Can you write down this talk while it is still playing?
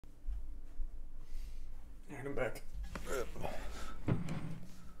Alright, I'm back.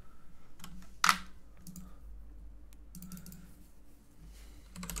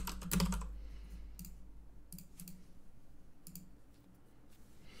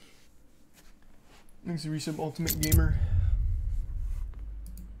 Thanks to Resub Ultimate Gamer.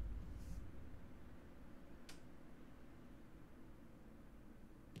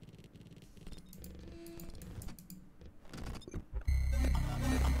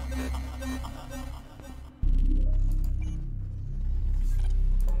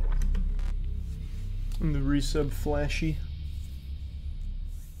 And the resub Flashy.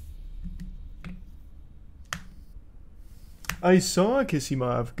 I saw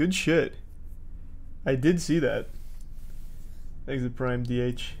Kissimov. Good shit. I did see that. Exit Prime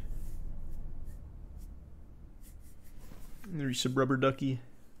DH. And the resub Rubber Ducky.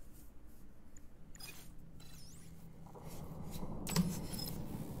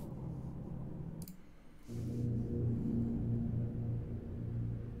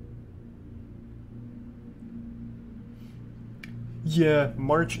 Yeah,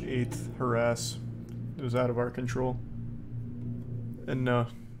 March 8th, harass. It was out of our control. And no,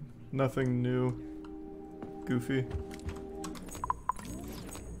 nothing new. Goofy.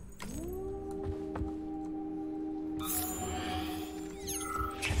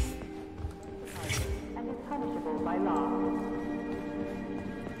 And is punishable by law.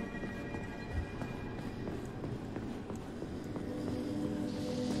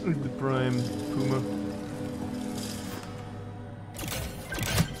 The Prime Puma.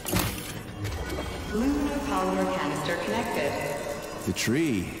 Lunar polymer canister connected. The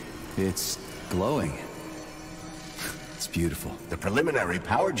tree, it's glowing. It's beautiful. The preliminary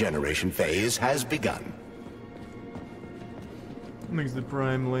power generation phase has begun. Makes the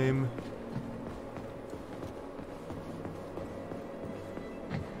Prime lame.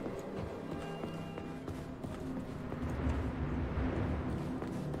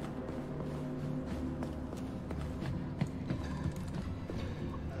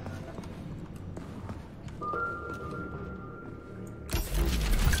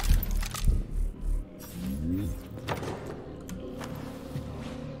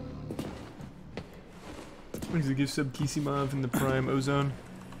 Brings the gift sub Kissimov in the Prime Ozone.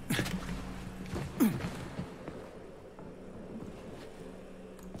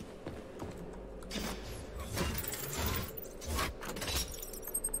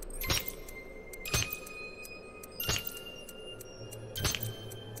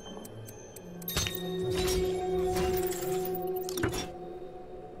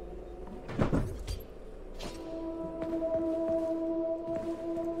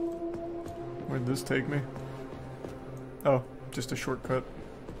 Where'd this take me? Oh, just a shortcut.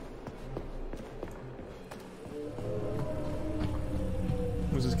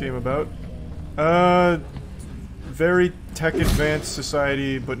 What's this game about? Very tech-advanced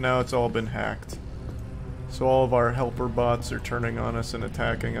society, but now it's all been hacked. So all of our helper bots are turning on us and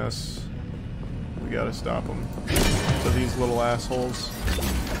attacking us. We gotta stop them. So these little assholes.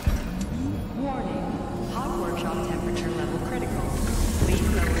 Warning. Hot workshop temperature level critical. Please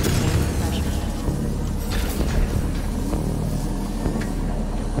lower the pressure.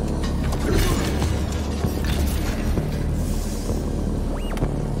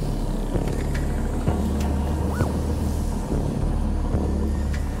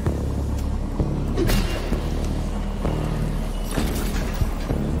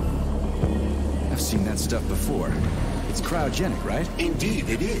 Stuff before. It's cryogenic, right? Indeed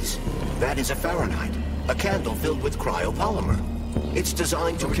it is. That is a Fahrenheit, a candle filled with cryopolymer. It's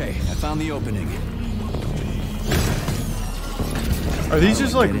designed to... Okay, I found the opening. Are these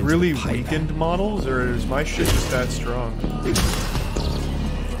just like really weakened models, or is my shit just that strong?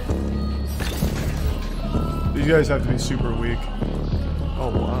 These guys have to be super weak.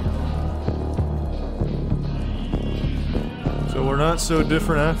 Oh wow. So we're not so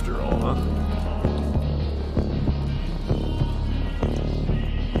different after all, huh?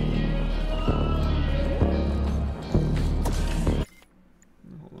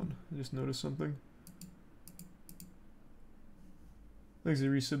 Notice something. Thanks to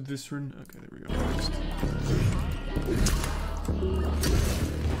resub Viscerin. Okay, there we go. Next.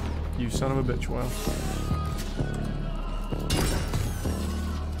 You son of a bitch, wow.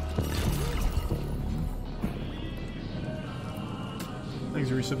 Thanks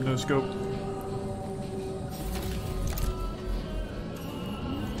to resub No Scope.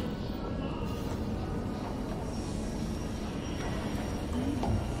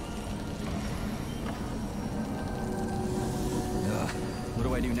 What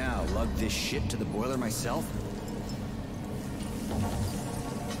do I do now? Lug this shit to the boiler myself?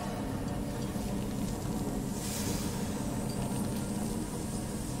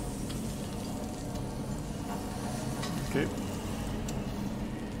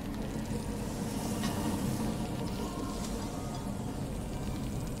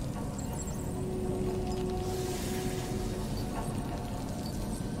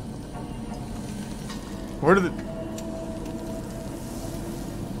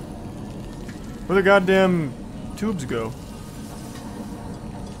 Where the goddamn tubes go?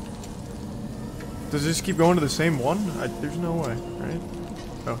 Does this keep going to the same one? There's no way, right?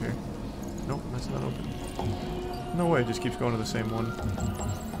 Oh, here. Nope, that's not open. No way, it just keeps going to the same one. Oh.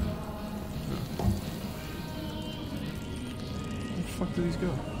 Where the fuck do these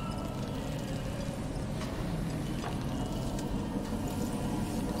go?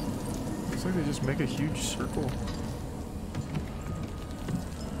 Looks like they just make a huge circle.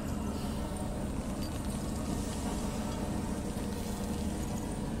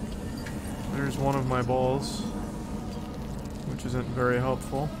 There's one of my balls, which isn't very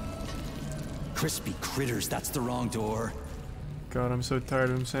helpful. Crispy critters, that's the wrong door. God, I'm so tired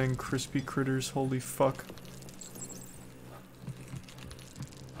of him saying crispy critters, holy fuck.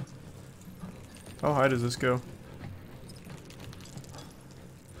 How high does this go?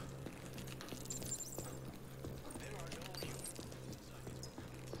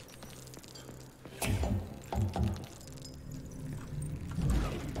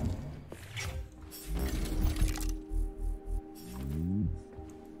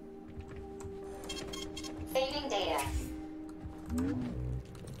 Saving data.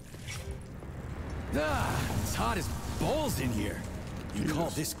 It's hot as balls in here. You call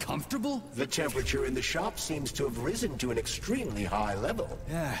this comfortable? The temperature in the shop seems to have risen to an extremely high level.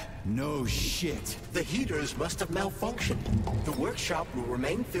 Yeah, no shit. The heaters must have malfunctioned. The workshop will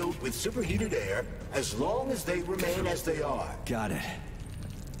remain filled with superheated air as long as they remain as they are. Got it.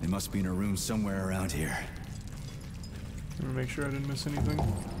 They must be in a room somewhere around here. Let me make sure I didn't miss anything.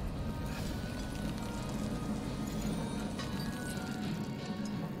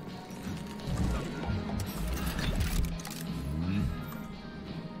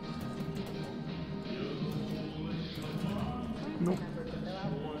 Nope.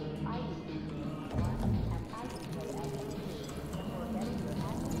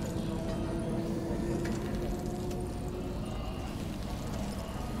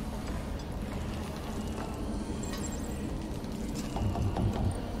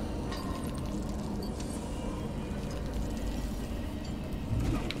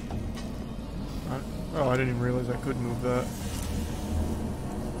 Oh, I didn't even realize I could move that.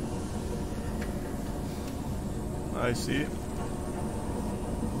 I see.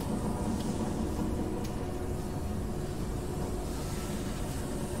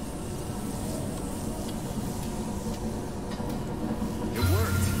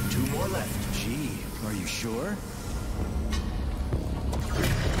 Are you sure?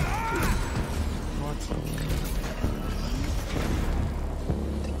 What?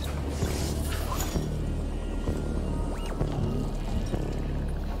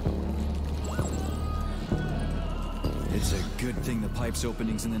 It's a good thing the pipe's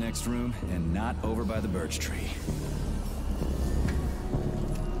opening's in the next room and not over by the birch tree.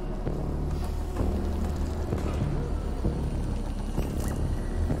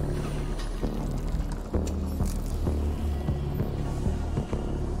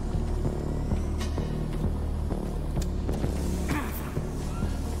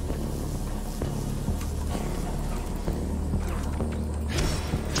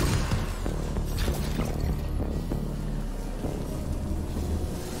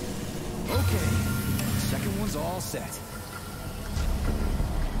 All set.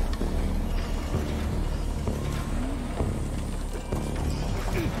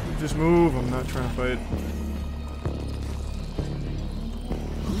 Just move, I'm not trying to fight.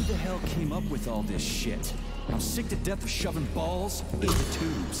 Who the hell came up with all this shit? I'm sick to death of shoving balls into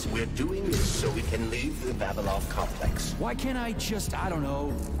tubes. We're doing this so we can leave the Vavilov complex. Why can't I just, I don't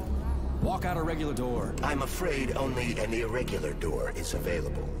know, walk out a regular door? I'm afraid only an irregular door is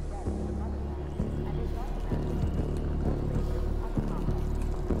available.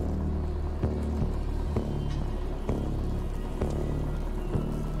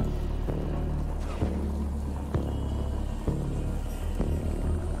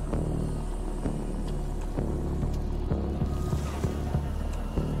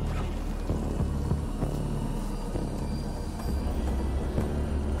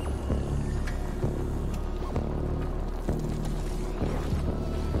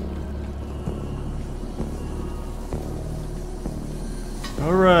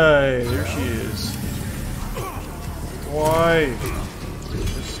 Alright, there she is. Why?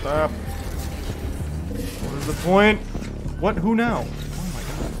 Just stop. What is the point? What? Who now? Oh my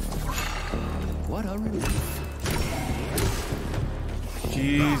god. What a relief.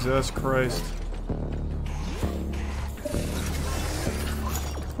 Jesus Christ.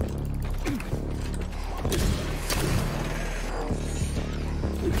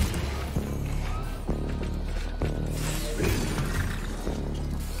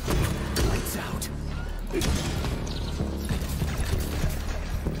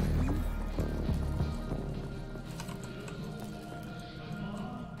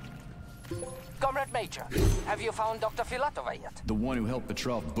 Comrade Major, have you found Dr. Filatova yet? The one who helped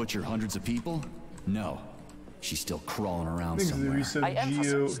Petrov butcher hundreds of people? No. She's still crawling around Things somewhere. we said I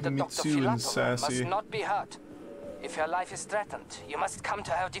Geo, emphasize that Dr. Himitsu, and Filatova Sassy. must not be hurt. If her life is threatened, you must come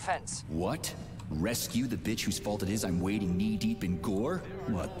to her defense. What? Rescue the bitch whose fault it is I'm wading knee-deep in gore?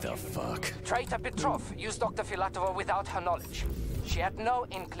 What the fuck? Traitor Petrov used Dr. Filatova without her knowledge. She had no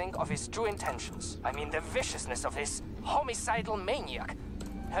inkling of his true intentions. I mean, the viciousness of this homicidal maniac.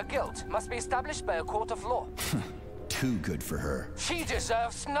 Her guilt must be established by a court of law. Too good for her. She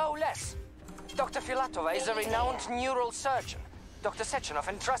deserves no less. Dr. Filatova is a renowned neural surgeon. Dr. Sechenov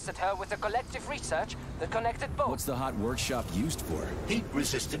entrusted her with the collective research that connected both. What's the hot workshop used for?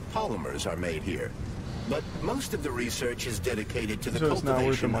 Heat-resistant polymers are made here. But most of the research is dedicated to the So it's not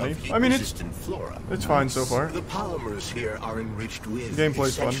worth the cultivation money? of I mean, heat-resistant flora. It's fine so far. The polymers here are enriched with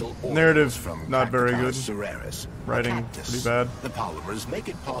Gameplay's fun. essential oils Narrative, from not very good. Cactus cereris, a Writing, cactus. pretty bad. The polymers make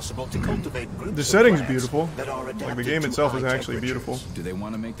it possible to cultivate groups The of setting's plants beautiful. that are Like, the adapted game to itself is high actually beautiful. temperatures. Do they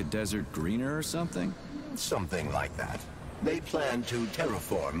want to make the desert greener or something? Something like that. They plan to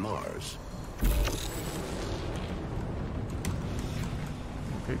terraform Mars.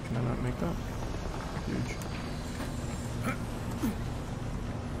 Okay, can I not make that? Huge.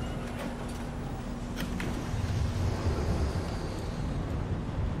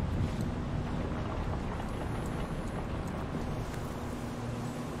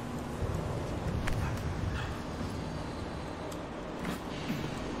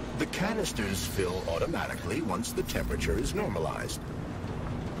 The canisters fill automatically once the temperature is normalized.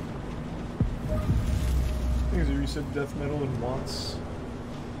 Things that you said death metal and wants.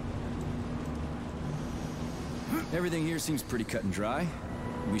 Everything here seems pretty cut and dry.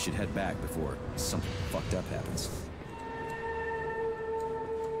 We should head back before something fucked up happens.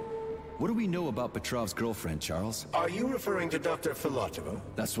 What do we know about Petrov's girlfriend, Charles? Are you referring to Dr. Filatova?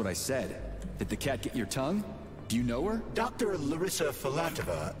 That's what I said. Did the cat get your tongue? Do you know her? Dr. Larissa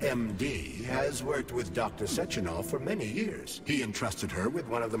Filatova, MD, has worked with Dr. Sechenov for many years. He entrusted her with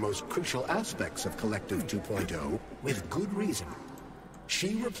one of the most crucial aspects of Collective 2.0, with good reason.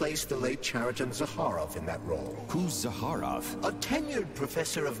 She replaced the late Chariton Zakharov in that role. Who's Zakharov? A tenured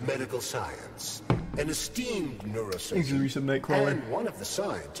professor of medical science, an esteemed Things that neurosurgeon, you said Nightcrawler. and one of the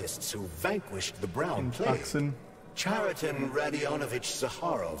scientists who vanquished the Brown Plague. Oxen. Chariton Radionovich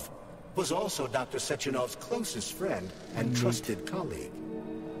Zakharov was also Dr. Sechenov's closest friend and trusted colleague.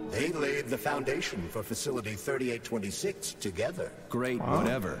 They laid the foundation for Facility 3826 together. Great,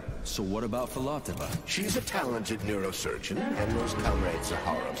 whatever. So what about Filatova? She's a talented neurosurgeon and was Comrade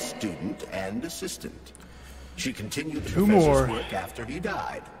Zakharov's student and assistant. She continued the Two professor's more. work after he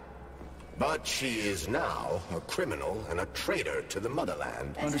died. But she is now a criminal and a traitor to the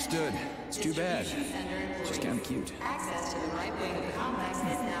motherland. Understood. It's too bad. She's kind of cute. Access to the right wing of the complex is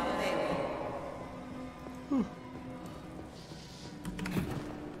now available.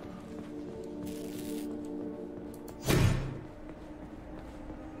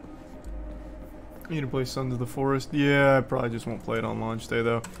 You need to play Sons of the Forest? Yeah, I probably just won't play it on launch day,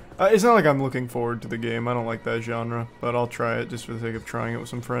 though. It's not like I'm looking forward to the game. I don't like that genre, but I'll try it just for the sake of trying it with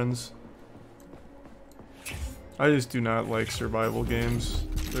some friends. I just do not like survival games.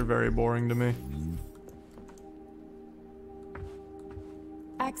 They're very boring to me.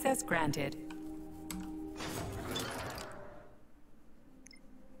 Access granted.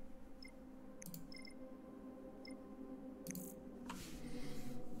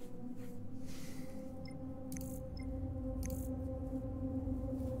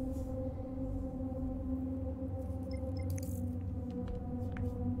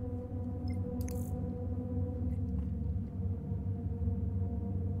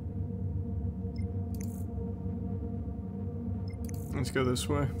 Let's go this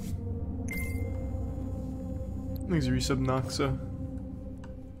way. Things are resub Noxa.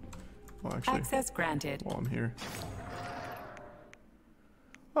 Well, actually, Access granted. while I'm here.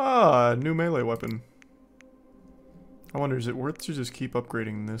 Ah, new melee weapon. I wonder, is it worth to just keep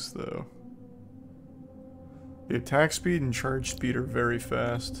upgrading this, though? The attack speed and charge speed are very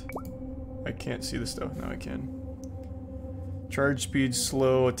fast. I can't see the stuff. Now I can. Charge speed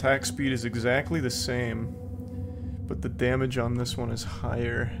slow. Attack speed is exactly the same. But the damage on this one is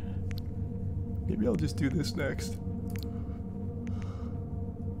higher. Maybe I'll just do this next.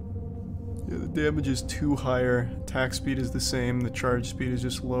 Yeah, the damage is 2 higher. Attack speed is the same. The charge speed is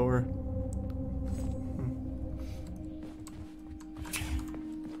just lower.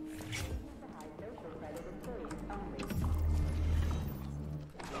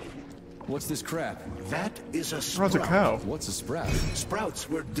 What's this crap? That is a Oh, sprout. it's a cow. What's a sprout? Sprouts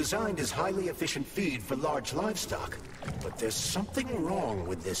were designed as highly efficient feed for large livestock. But there's something wrong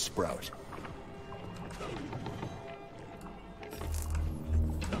with this sprout.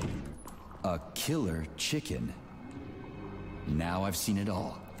 A killer chicken. Now I've seen it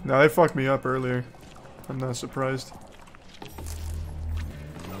all. No, they fucked me up earlier. I'm not surprised.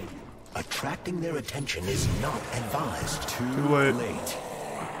 Attracting their attention is not advised. Too late. late.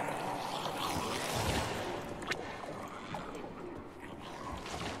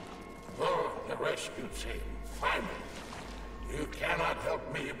 Oh, the rescue team, finally. You cannot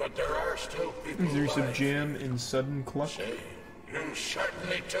help me, but there are still people Is there some alive. jam in sudden cluck? Say, you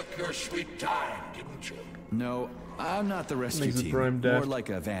certainly took your sweet time, didn't you? No, I'm not the rescue Makes it team. prime More daft. like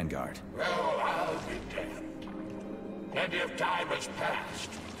a vanguard. Well, I'll be damned. Plenty of time has passed.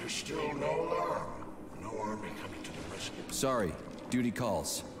 There's still no alarm. No army coming to the rescue. Sorry, duty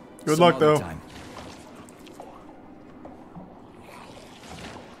calls. Good Some luck, other though. time.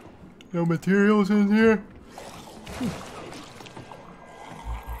 No materials in here.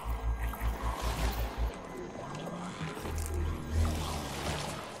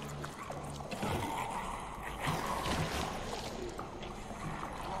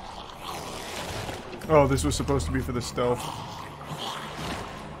 Oh, this was supposed to be for the stealth.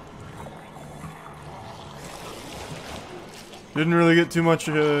 Didn't really get too much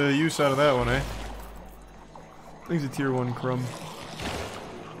use out of that one, eh? I think it's a tier 1 crumb.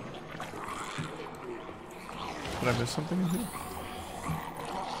 Did I miss something in here?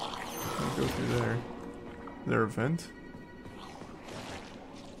 I'll go through there. Is there a vent?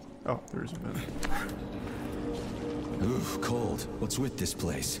 Oh, there's a vent. Ooh, cold. What's with this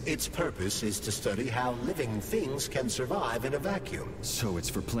place? Its purpose is to study how living things can survive in a vacuum. So it's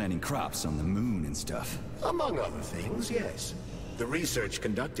for planting crops on the moon and stuff. Among other things, yes. The research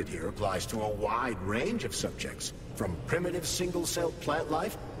conducted here applies to a wide range of subjects, from primitive single-celled plant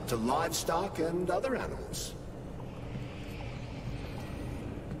life to livestock and other animals.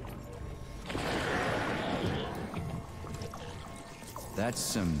 That's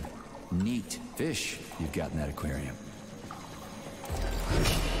some neat fish you've got in that aquarium.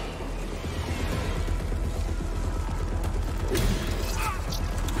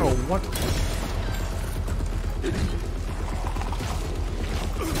 Oh, what?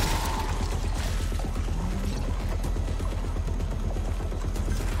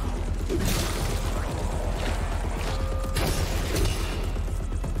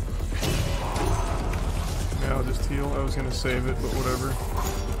 Yeah, I'll just heal. I was gonna save it, but whatever.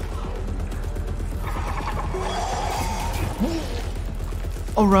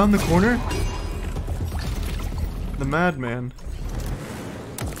 Around the corner? The madman.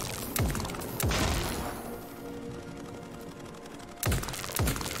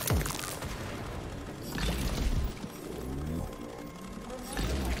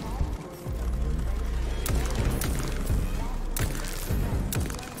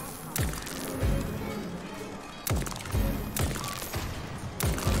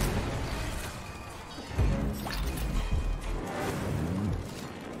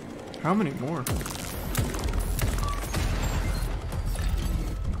 How many more?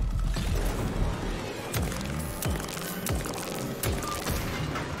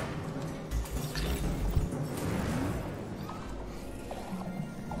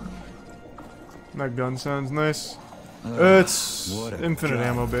 That gun sounds nice. It's what a infinite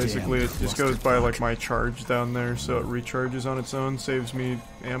ammo, goddamn basically. It just goes by clusterfuck. like my charge down there, so it recharges on its own, saves me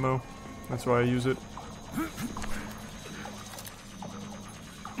ammo. That's why I use it.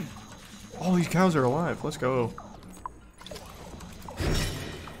 All these cows are alive. Let's go.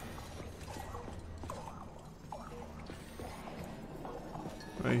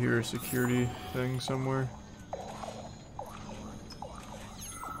 I hear a security thing somewhere.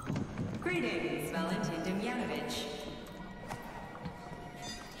 Greetings, Valentin Demyanovich.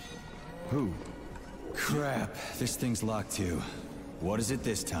 Who? Crap, this thing's locked too. What is it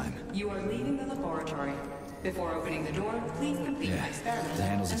this time? You are leaving the laboratory. Before opening the door, please complete Yeah, your experiment. the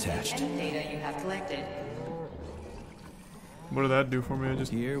handle's and save attached. any data you have collected. What did that do for me? I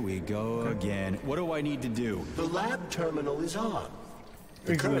just Here we go again. What do I need to do? The lab terminal is on.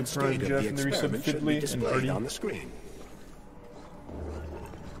 The Excellent, current Prime state of Jeff, the and the resub experiment should Fiddly be and displayed Artie. on the screen.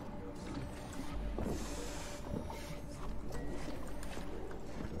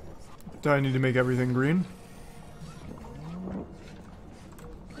 do I need to make everything green?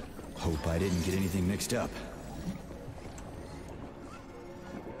 Hope I didn't get anything mixed up.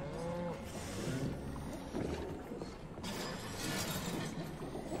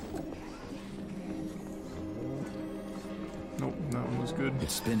 Nope, that one was good.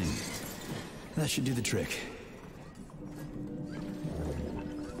 It's spinning. That should do the trick.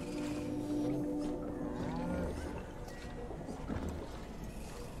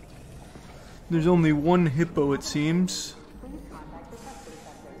 There's only one hippo, it seems.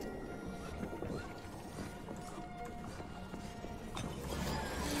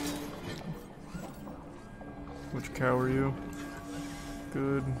 Which cow are you?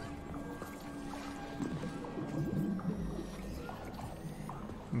 Good.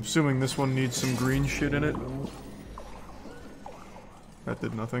 I'm assuming this one needs some green shit in it. That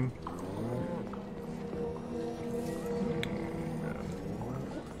did nothing.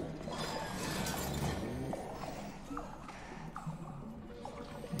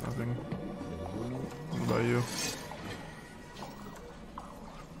 Nothing. What about you?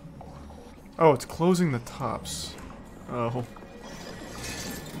 Oh, it's closing the tops. Oh.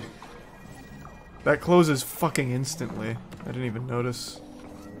 That closes fucking instantly. I didn't even notice.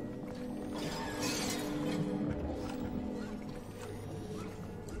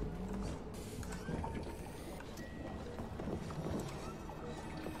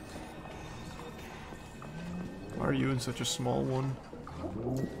 Why are you in such a small one?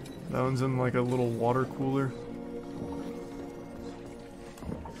 That one's in like a little water cooler.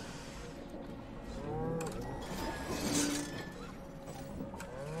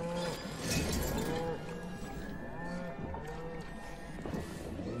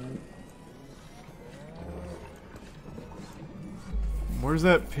 Where's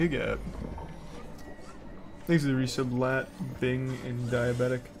that pig at? Thanks to the resub Lat, Bing, and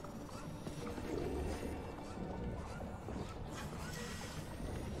Diabetic.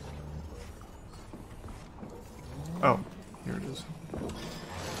 Oh, here it is. Holy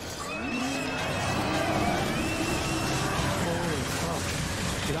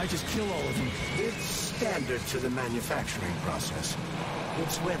fuck. Did I just kill all of them? It's standard to the manufacturing process.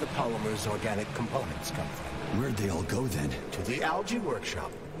 It's where the polymer's organic components come from. Where'd they all go then? To the algae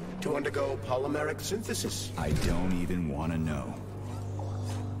workshop to undergo polymeric synthesis. I don't even want to know.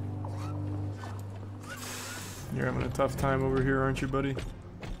 You're having a tough time over here, aren't you, buddy?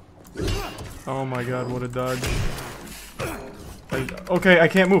 Oh my god, what a dodge. Okay, I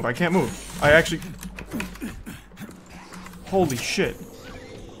can't move, I can't move. I actually... Holy shit.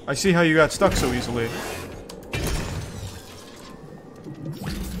 I see how you got stuck so easily.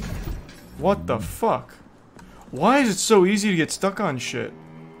 What the fuck? Why is it so easy to get stuck on shit?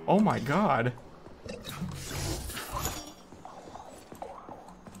 Oh my god.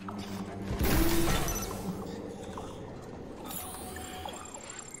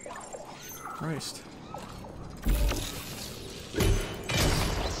 Christ.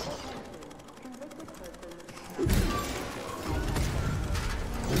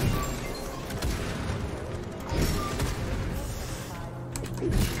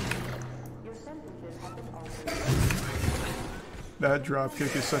 That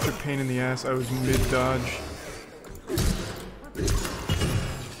dropkick is such a pain in the ass. I was mid-dodge.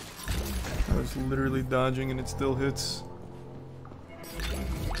 I was literally dodging and it still hits.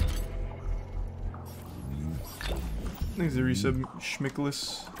 Thanks to resub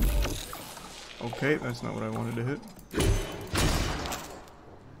Schmicklis. Okay, that's not what I wanted to hit.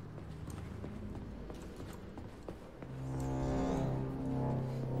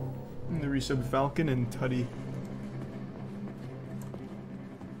 And the resub Falcon and Tuddy.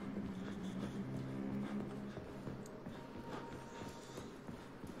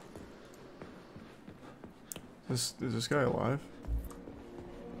 Is this guy alive?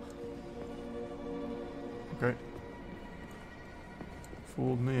 Okay.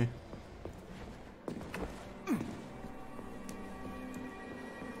 Fooled me.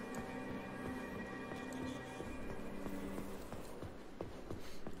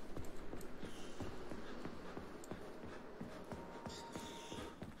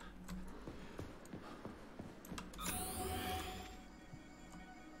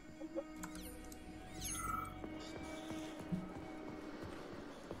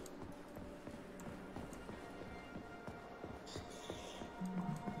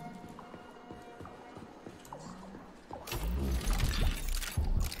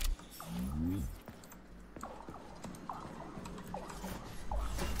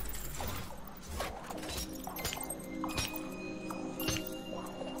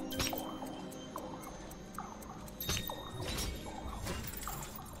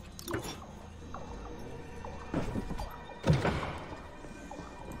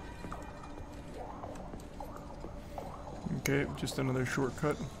 Okay, just another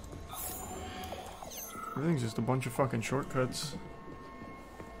shortcut. Everything's just a bunch of fucking shortcuts.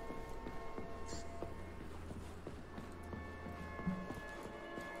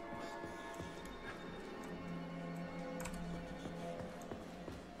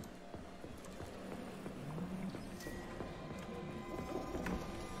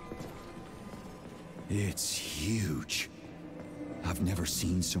 It's huge. I've never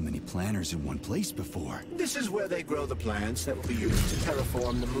seen so many planters in one place before. This is where they grow the plants that will be used to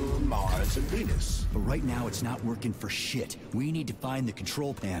terraform the Moon, Mars, and Venus. But right now it's not working for shit. We need to find the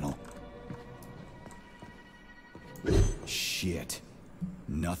control panel. Shit.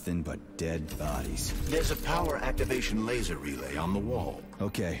 Nothing but dead bodies. There's a power activation laser relay on the wall.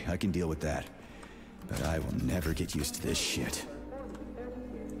 Okay, I can deal with that. But I will never get used to this shit.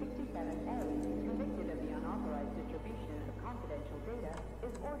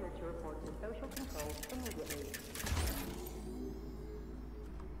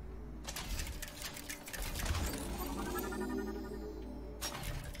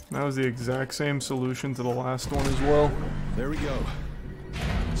 That was the exact same solution to the last one as well. There we go.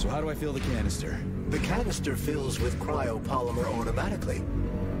 So how do I fill the canister? The canister fills with cryopolymer automatically.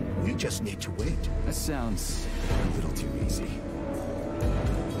 We just need to wait. That sounds a little too easy.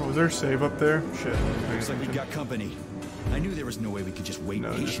 Oh, was there a save up there? Shit. Looks like we got company. I knew there was no way we could just wait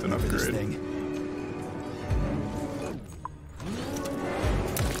No, just patiently an for this upgrade. thing.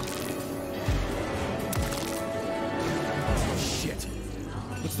 Shit.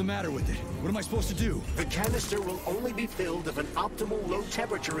 What's the matter with it? What am I supposed to do? The canister will only be filled if an optimal low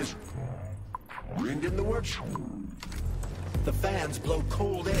temperature is bringed in the works. The fans blow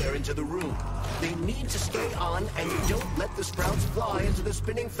cold air into the room. They need to stay on, and don't let the sprouts fly into the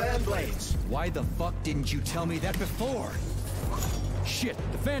spinning fan blades. Why the fuck didn't you tell me that before? Shit,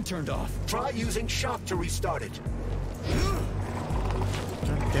 the fan turned off. Try using shock to restart it.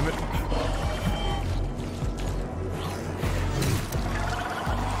 God damn it.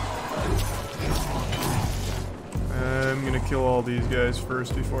 I'm gonna kill all these guys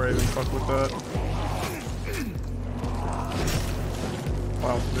first before I even fuck with that.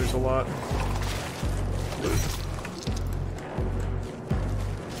 Wow, there's a lot.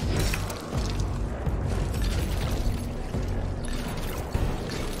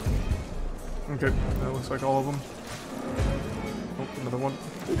 Okay, that looks like all of them. Oh, another one.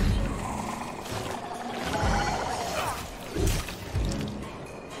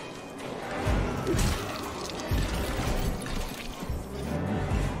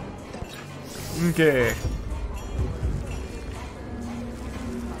 Okay.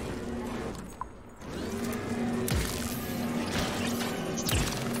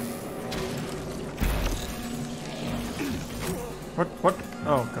 What?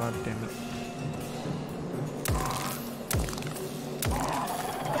 Oh, god damn it.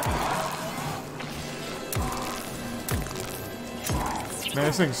 Man,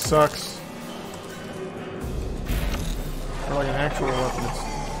 this thing sucks. For like an actual weapon,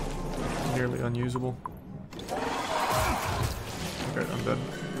 it's nearly unusable. Okay, I'm dead.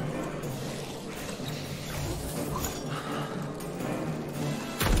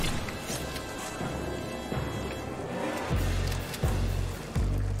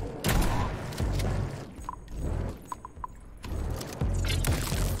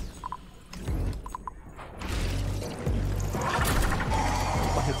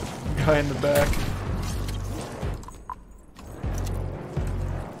 I hit the guy in the back.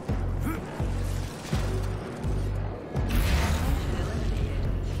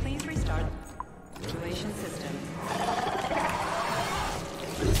 Please restart. Ventilation system.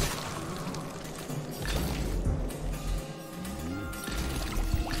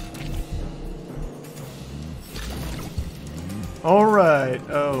 Alright.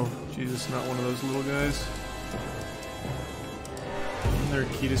 Oh, Jesus, not one of those little guys. Isn't there a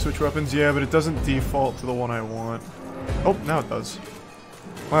key to switch weapons? Yeah, but it doesn't default to the one I want. Oh, now it does.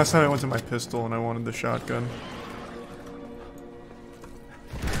 Last time I went to my pistol and I wanted the shotgun.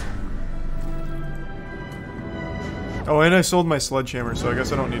 Oh, and I sold my sledgehammer, so I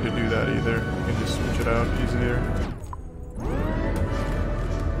guess I don't need to do that either. I can just switch it out easier.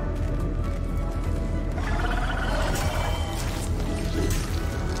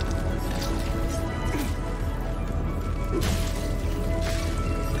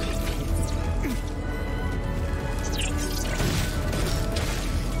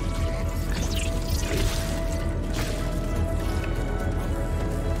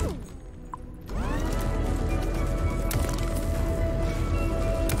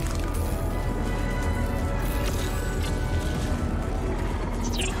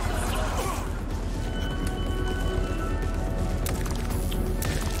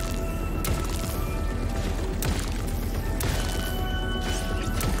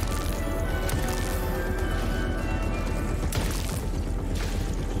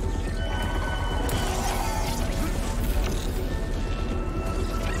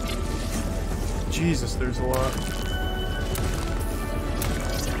 Jesus, there's a lot.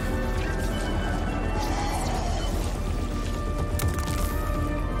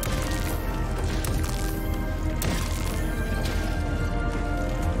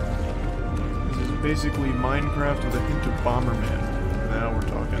 basically Minecraft with a hint of Bomberman. Now we're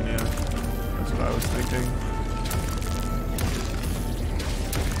talking, yeah. That's what I was thinking.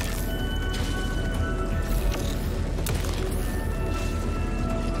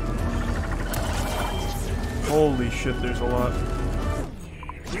 Holy shit, there's a lot.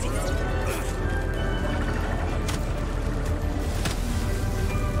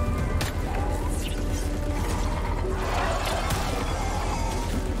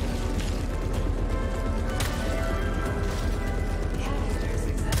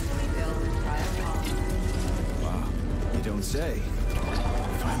 Say,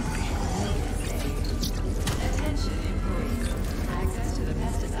 finally. Attention employees. Access to the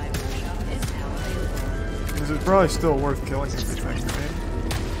pesticide workshop is now available. Because it's probably still worth killing if we make the game.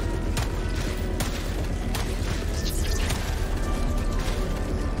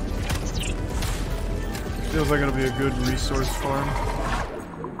 Feels like it'll be a good resource farm.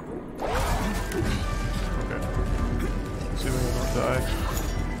 Okay. Assuming I don't die.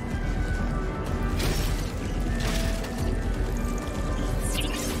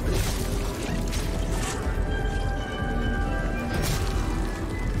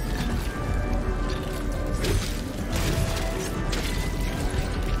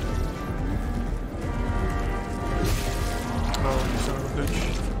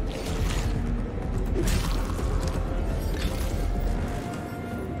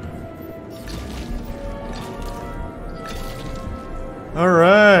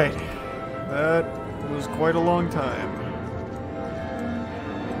 Alright, that was quite a long time.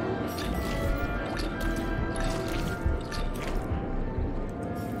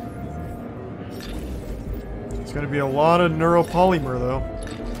 It's going to be a lot of neuropolymer though.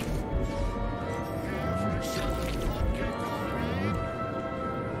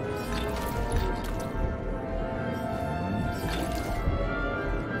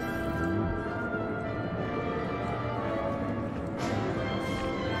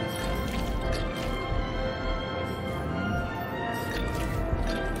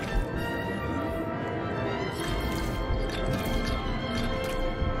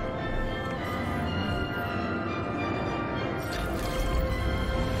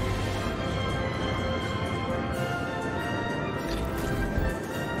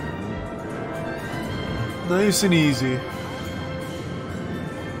 Nice and easy.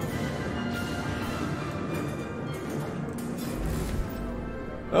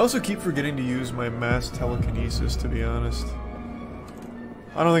 I also keep forgetting to use my mass telekinesis, to be honest.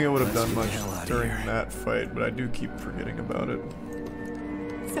 I don't think it would have done much during that fight, but I do keep forgetting about it.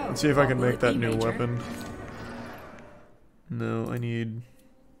 So, Let's see if I can make that new Major? weapon. No, I need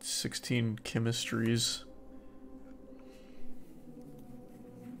 16 chemistries.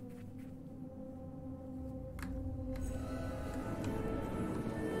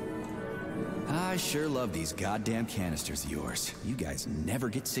 I sure love these goddamn canisters of yours. You guys never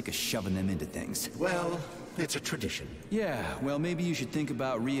get sick of shoving them into things. Well, it's a tradition. Yeah, well, maybe you should think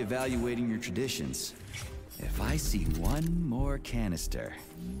about reevaluating your traditions. If I see one more canister...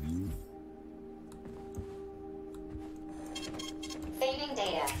 Saving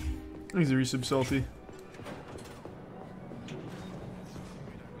data. Easy resub salty.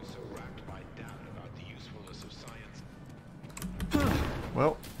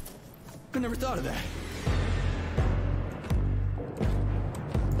 Well, I never thought of that.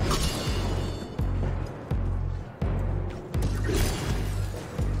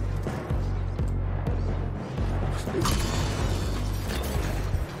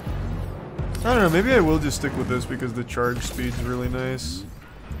 I don't know, maybe I will just stick with this because the charge speed's really nice.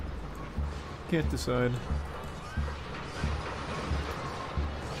 Can't decide.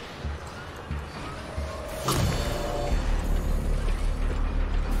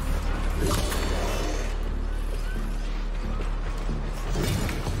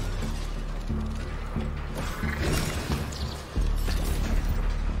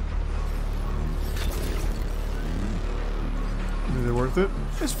 Is it worth it?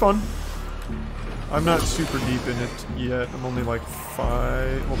 It's fun. I'm not super deep in it yet. I'm only like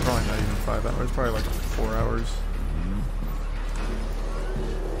 5, well probably not even 5 hours, probably like 4 hours.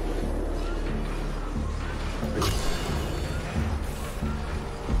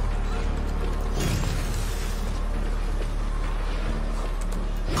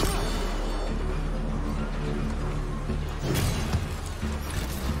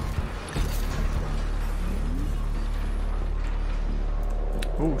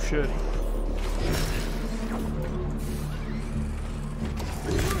 Oh shit.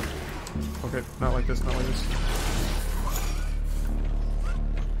 Okay, not like this, not like this.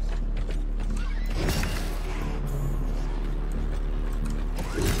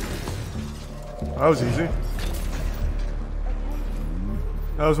 That was easy.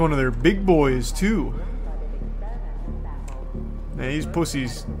 That was one of their big boys, too. Man, these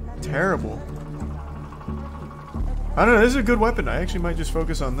pussies terrible. I don't know, this is a good weapon. I actually might just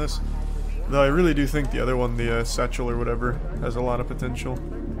focus on this. Though I really do think the other one, the satchel or whatever, has a lot of potential.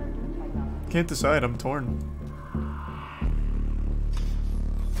 Can't decide, I'm torn.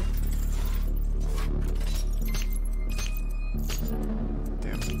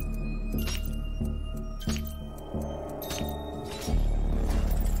 Damn.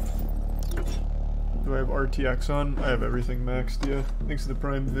 Do I have RTX on? I have everything maxed, yeah. Thanks to the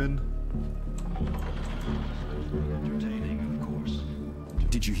Prime Vin. Entertaining, of course.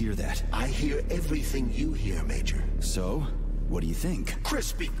 Did you hear that? I hear everything you hear, Major. So, what do you think?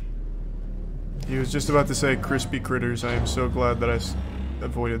 Crispy! He was just about to say crispy critters. I am so glad that I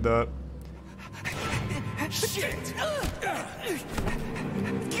avoided that. Shit!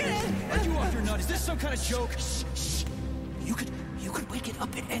 Are you off your nut? Is this some kind of joke? Shh. You could wake it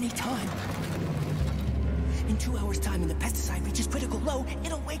up at any time. In 2 hours' time, when the pesticide reaches critical low,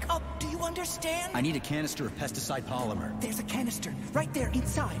 it'll wake up. Do you understand? I need a canister of pesticide polymer. There's a canister right there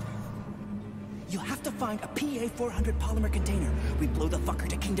inside. You'll have to find a PA-400 polymer container. We blow the fucker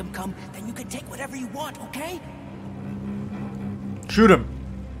to Kingdom Come, then you can take whatever you want, okay? Shoot him!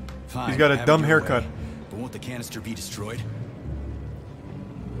 Fine, He's got a have dumb it your haircut. way. But won't the canister be destroyed?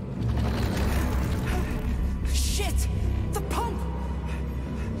 Shit! The pump!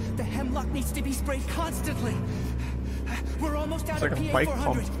 The hemlock needs to be sprayed constantly. We're almost out It's of like a bike PA-400.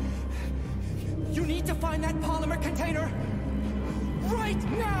 pump. You need to find that polymer container right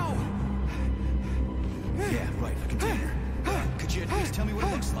now! Yeah, right, a container. Could you at least tell me what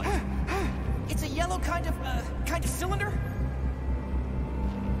it looks like? It's a yellow kind of cylinder.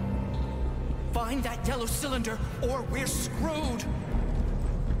 Find that yellow cylinder or we're screwed.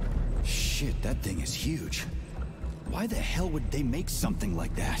 Shit, that thing is huge. Why the hell would they make something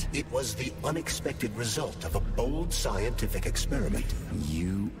like that? It was the unexpected result of a bold scientific experiment.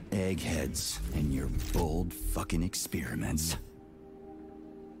 You eggheads and your bold fucking experiments.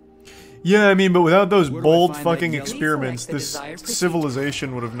 Yeah, I mean, but without those Where do I bold find that fucking yellow- experiments, Please this select the desired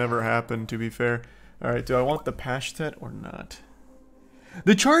civilization would have never happened, to be fair. Alright, do I want the Pashtet or not?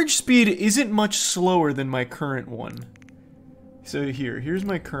 The charge speed isn't much slower than my current one. So here's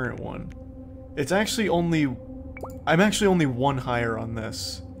my current one. It's actually only... I'm actually only one higher on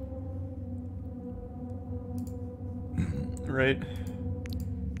this. Right?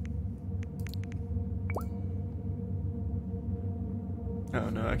 Oh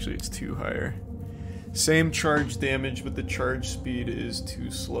no, actually it's 2 higher. Same charge damage, but the charge speed is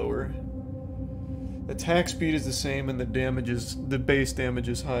 2 slower. Attack speed is the same and the base damage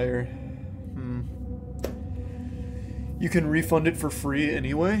is higher. You can refund it for free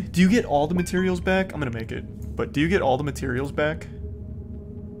anyway. Do you get all the materials back? I'm gonna make it. But do you get all the materials back?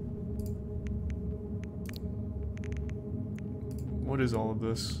 What is all of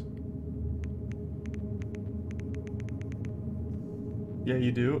this? Yeah,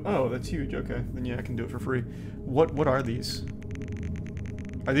 you do? Oh, that's huge. Okay. Then yeah, I can do it for free. What are these?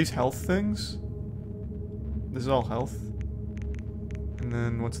 Are these health things? This is all health. And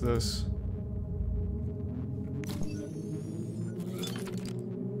then what's this?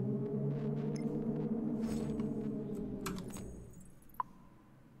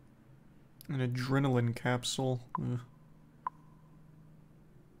 An adrenaline capsule. Ugh.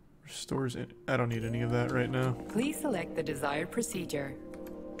 Restores it. I don't need any of that right now. Please select the desired procedure.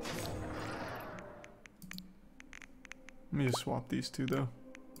 Let me just swap these two though.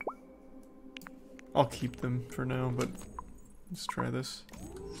 I'll keep them for now, but let's try this.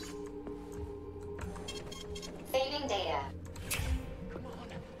 Saving data. Come on,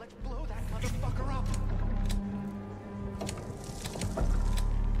 let's blow that motherfucker up.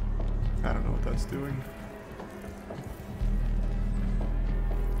 I don't know what that's doing.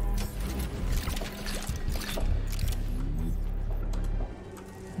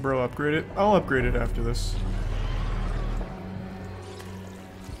 Bro, upgrade it? I'll upgrade it after this.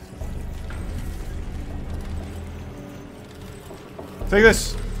 Take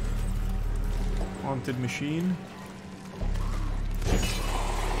this! Haunted machine.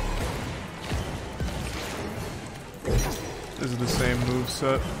 This is the same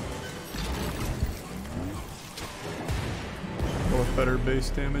moveset. But with better base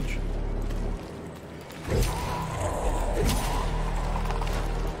damage.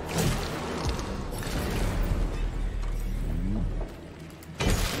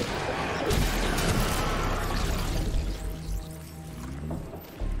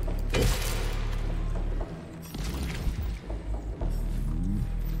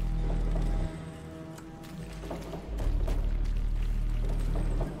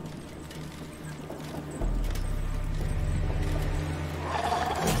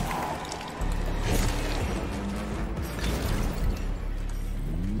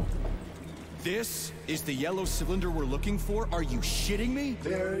 This is the yellow cylinder we're looking for? Are you shitting me?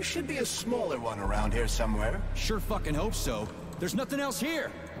 There should be a smaller one around here somewhere. Sure fucking hope so. There's nothing else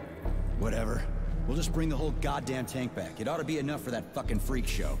here. Whatever. We'll just bring the whole goddamn tank back. It ought to be enough for that fucking freak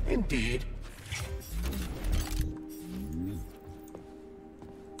show. Indeed.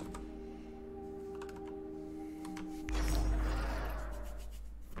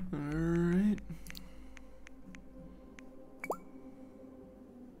 Alright.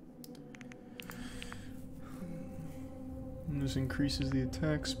 This increases the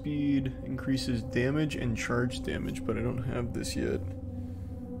attack speed, increases damage and charge damage, but I don't have this yet.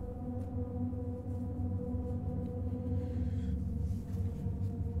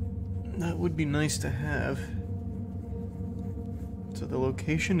 That would be nice to have. So the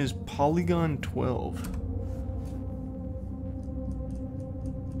location is Polygon 12.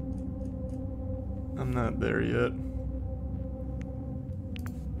 I'm not there yet.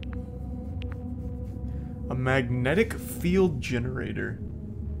 A magnetic field generator.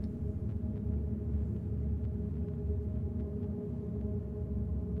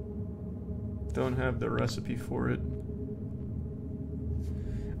 Don't have the recipe for it.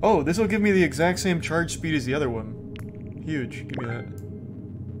 Oh, this will give me the exact same charge speed as the other one. Huge. Give me that.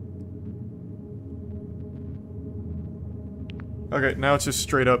 Okay, now it's just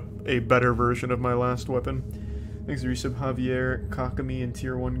straight up a better version of my last weapon. Thanks to resub Javier, Kakami, and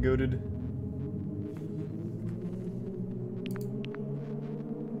Tier 1 Goated.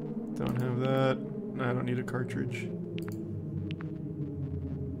 Don't have that. I don't need a cartridge.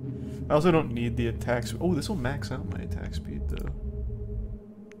 I also don't need the attack speed. Oh, this will max out my attack speed, though.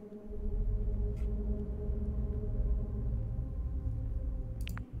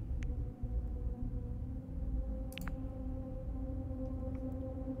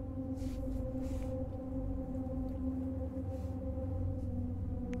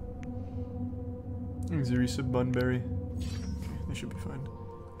 Zarisa Bunbury. Okay, they should be fine.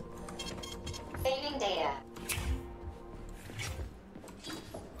 Saving data.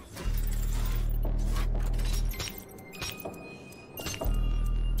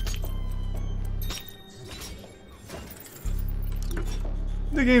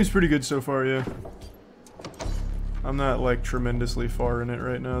 The game's pretty good so far, yeah. I'm not, like, tremendously far in it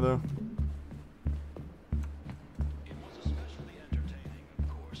right now, though.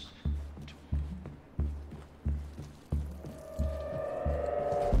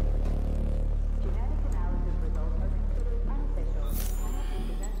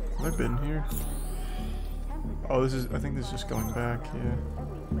 Have I been here? Oh, this is, I think this is just going back, yeah.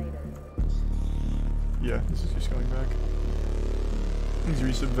 Yeah, this is just going back. Thanks,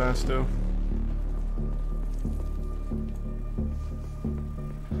 Resub Vasto.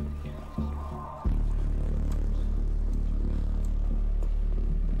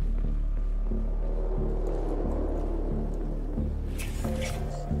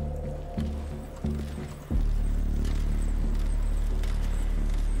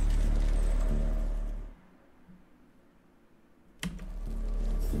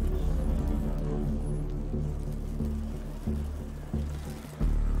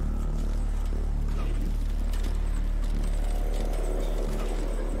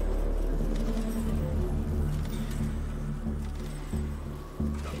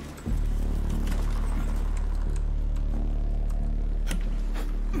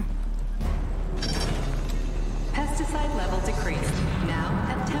 Pesticide level decreased. Now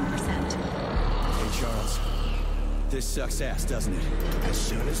at 10%. Hey, Charles. This sucks ass, doesn't it? As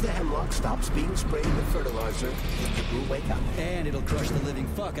soon as the hemlock stops being sprayed with fertilizer, it will wake up. And it'll crush the living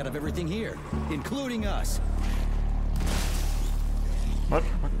fuck out of everything here, including us. What?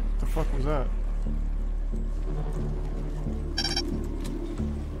 What the fuck was that?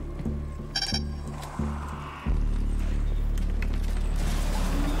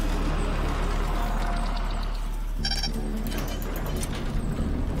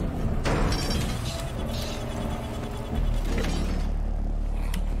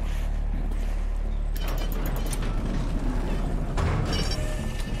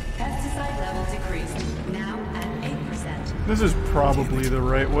 Pesticide level decreased. Now at 8%. This is probably the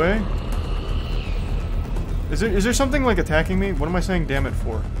right way. Is there something like attacking me? What am I saying damn it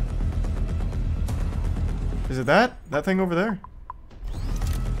for? Is it that? That thing over there?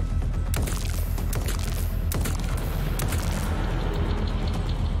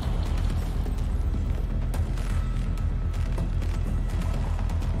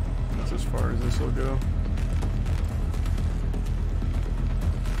 That's as far as this will go.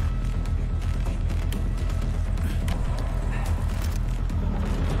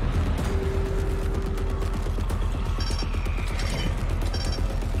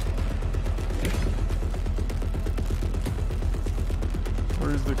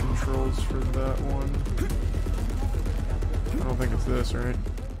 Where's the controls for that one? I don't think it's this, right?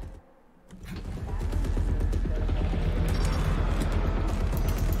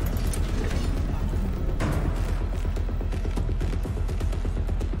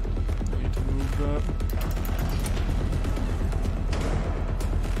 I need to move that.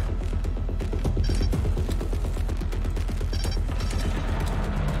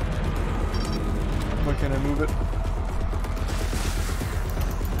 Why can't I move it?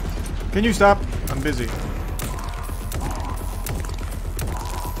 Can you stop? I'm busy.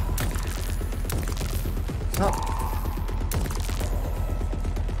 Stop.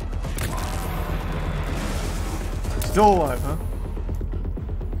 Still alive, huh?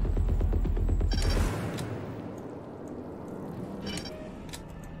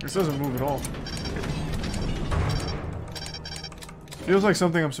 This doesn't move at all. Feels like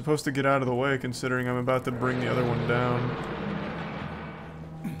something I'm supposed to get out of the way, considering I'm about to bring the other one down.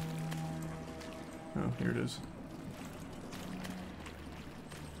 Oh, here it is.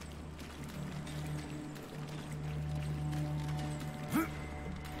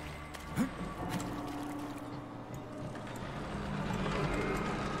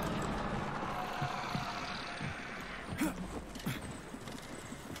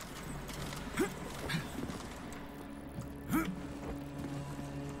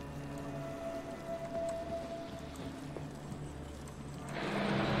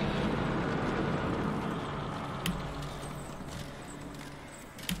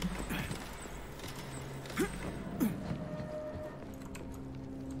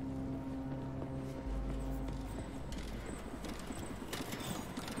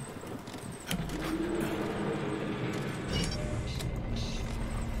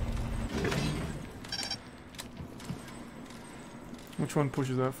 Which one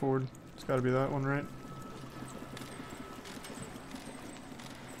pushes that forward? It's gotta be that one, right?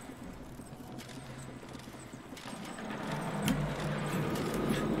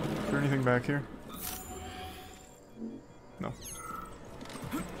 Is there anything back here? No.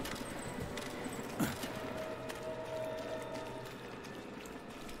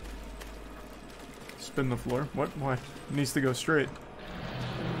 Spin the floor. What? Why? It needs to go straight.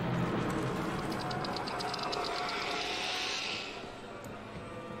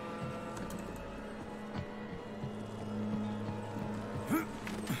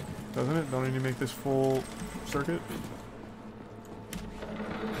 Doesn't it? Don't I need to make this full circuit?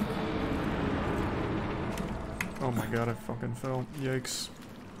 Oh my god, I fucking fell. Yikes.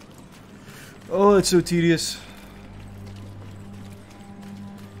 Oh, it's so tedious.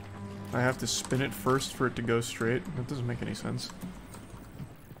 I have to spin it first for it to go straight? That doesn't make any sense.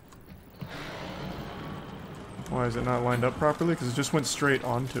 Why is it not lined up properly? Because it just went straight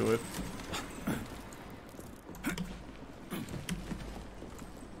onto it.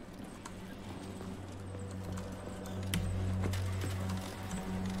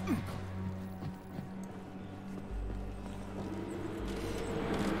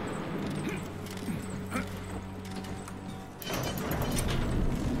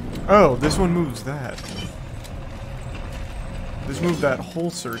 Oh, this one moves that. This moved that whole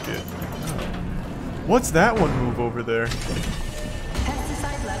circuit. Oh. What's that one move over there?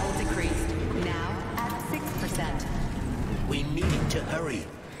 Pesticide level decreased. Now at 6%. We need to hurry.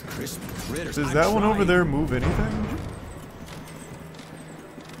 Crispy critters. Does that one over there move anything?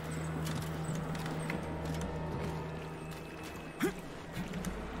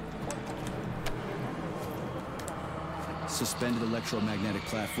 Suspended electromagnetic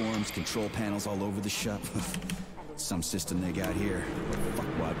platforms, control panels all over the shop. Some system they got here. What the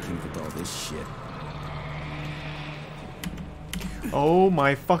fuck came with all this shit? Oh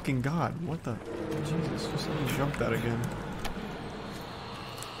my fucking god. What the... Jesus, just let me jump that again.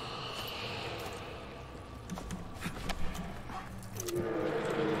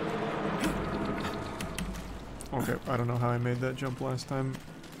 Okay, I don't know how I made that jump last time.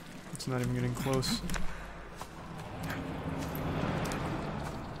 It's not even getting close.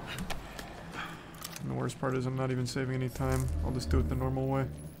 And the worst part is I'm not even saving any time. I'll just do it the normal way.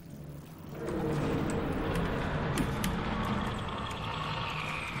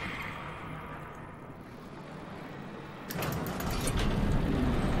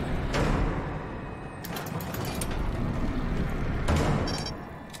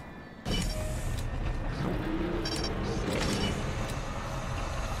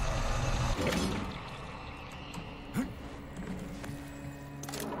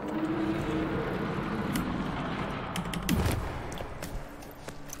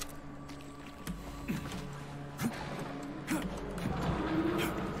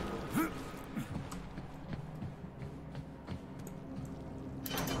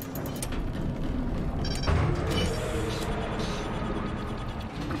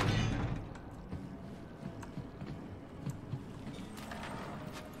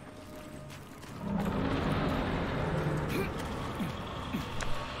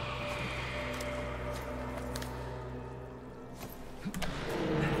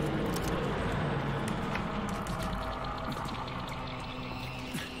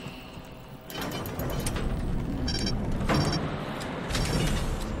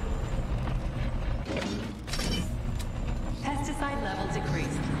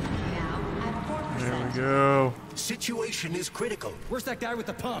 mission is critical. Where's that guy with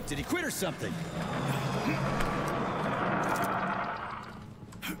the pump? Did he quit or something?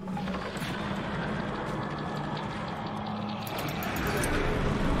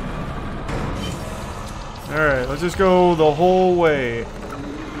 Alright, let's just go the whole way.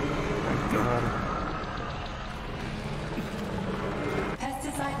 Thank God.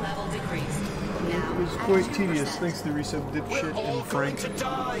 Pesticide level decreased. Now, It was quite tedious, thanks to Resub Dipshit and Frank. To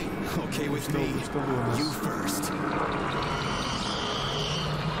die. Okay with Still- me. we're still doing this. You first.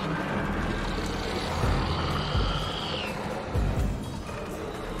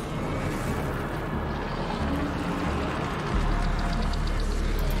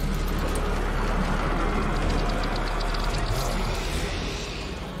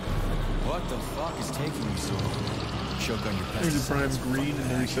 What the fuck is taking you so long? Choke on your There's a pesticides. Prime Green and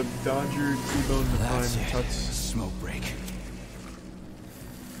there's a Dodger, T-Bone, the That's Prime it. Tuts. Smoke break.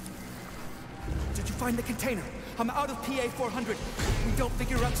 Did you find the container? I'm out of PA 400. We don't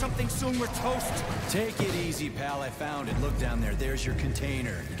figure out something soon, we're toast. Take it easy, pal. I found it. Look down there. There's your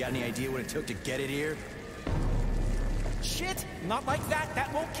container. You got any idea what it took to get it here? Shit! Not like that.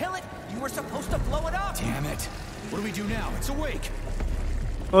 That won't kill it. You were supposed to blow it up. Damn it. What do we do now? It's awake.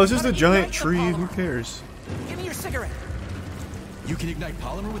 Oh, it's just a Gotta giant ignite the tree, who polymer. cares? Give me your cigarette. You can ignite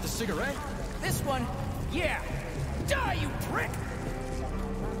polymer with a cigarette? This one, yeah. Die, you prick!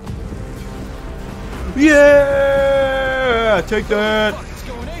 Yeah! Take that, Fuck, it's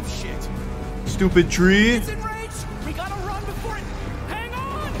going ape shit. stupid tree! It's enraged. We gotta run before it. Hang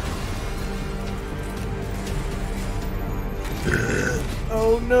on!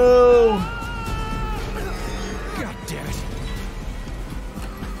 Oh no! God damn it.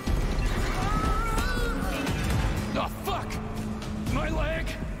 Oh, fuck! My leg!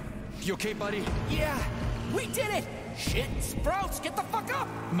 You okay, buddy? Yeah, we did it. Shit, Sprouts, get the fuck up!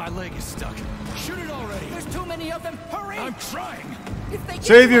 My leg is stuck. Shoot it already. There's too many of them. Hurry! I'm trying. If they get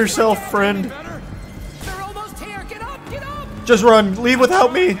Save you, yourself, forget it. friend. Better? They're almost here. Get up! Get up! Just run! Leave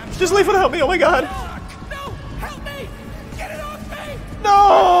without me! Just leave without me, oh my god! Fuck! No! Help me! Get it off me!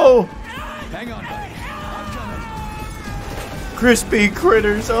 No! Hang on, buddy. I'm coming. Crispy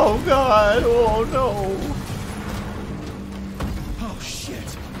critters, oh god, oh no! Oh,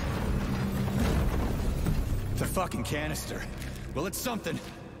 shit. It's a fucking canister. Well, it's something.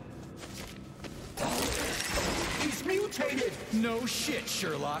 He's mutated. No shit,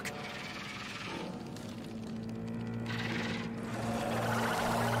 Sherlock.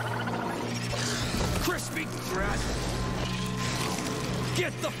 Crispy rat.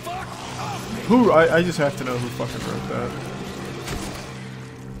 Get the fuck off me! Who, I just have to know who fucking wrote that.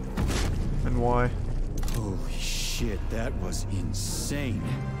 And why. Holy shit, that was insane.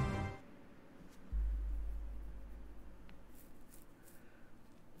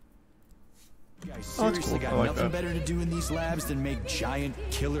 You guys Oh, that's seriously cool. got I like nothing that. better to do in these labs than make giant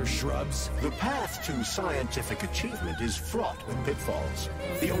killer shrubs? The path to scientific achievement is fraught with pitfalls.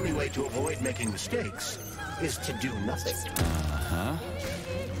 The only way to avoid making mistakes is to do nothing. Uh-huh.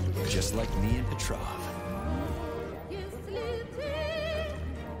 Just like me and Petrov.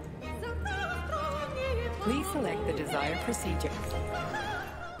 Please select the desired procedure.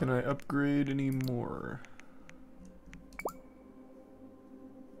 Can I upgrade any more?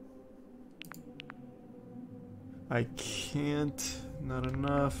 I can't. Not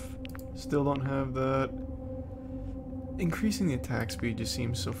enough. Still don't have that. Increasing the attack speed just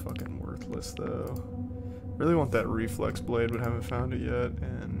seems so fucking worthless, though. Really want that reflex blade, but haven't found it yet,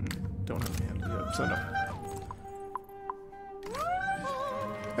 and don't have the handle yet, so no.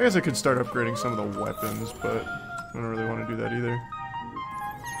 I guess I could start upgrading some of the weapons, but I don't really want to do that either.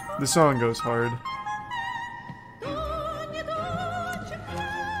 The song goes hard.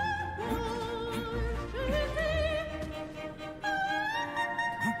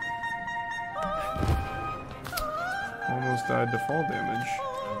 Almost died to fall damage.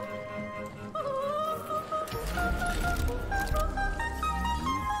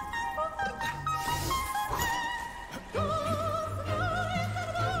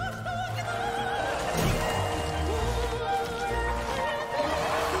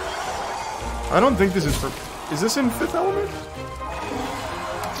 I don't think this is for... Is this in Fifth Element?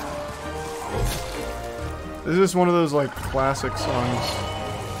 This is one of those, like, classic songs.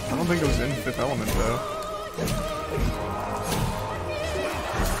 I don't think it was in Fifth Element, though.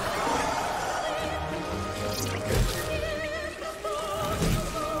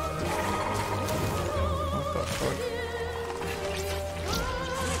 What the fuck?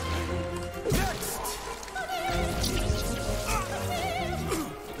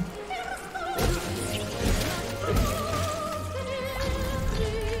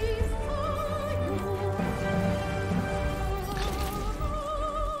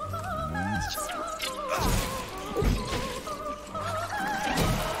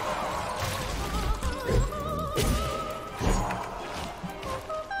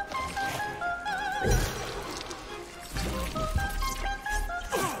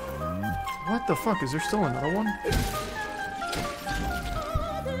 the fuck? Is there still another one?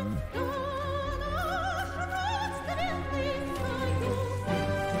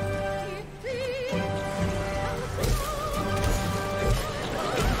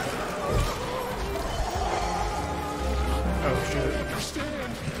 Oh shit.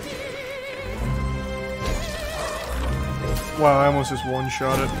 Wow, I almost just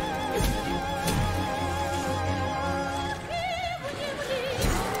one-shot it.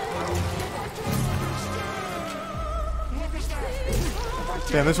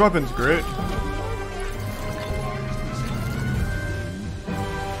 Damn, this weapon's great.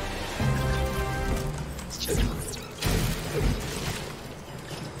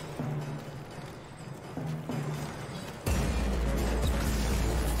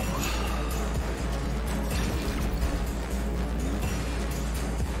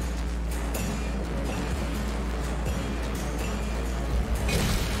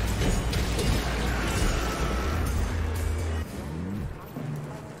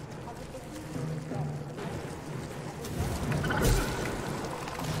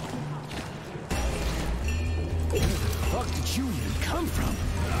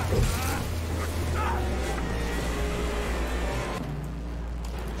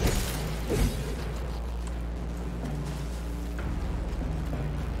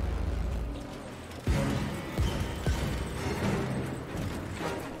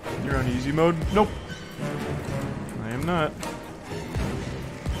 You're on easy mode? Nope. I am not.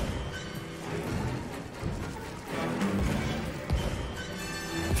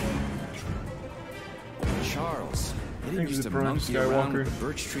 Charles, they didn't Thanks used to to Prime monkey around with Skywalker. the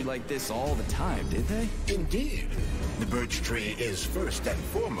birch tree like this all the time, did they? Indeed. The birch tree is first and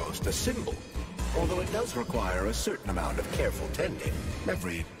foremost a symbol, although it does require a certain amount of careful tending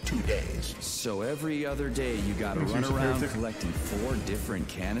every 2 days. So every other day you gotta Thanks, run Mr. around Heretic. collecting 4 different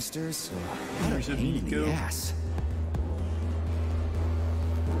canisters? What a There's a pain in the Nico. ass.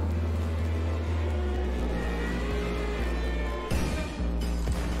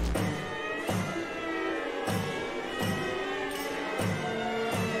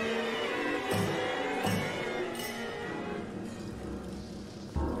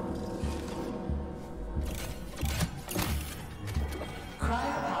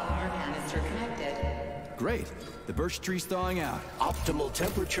 Cryopolymer canister connected. Great. The birch tree's thawing out. Optimal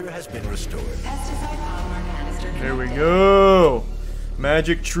temperature has been restored. Pesticide polymer canister connected. There we go.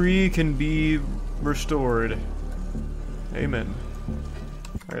 Magic tree can be restored. Amen.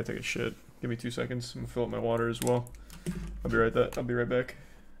 I gotta take a shit. Give me 2 seconds. I'm gonna fill up my water as well. I'll be right back.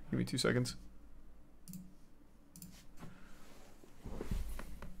 Give me 2 seconds.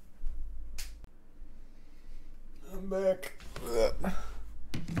 I'm back.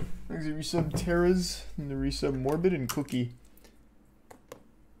 Thanks to resub Terras and the resub Morbid and Cookie.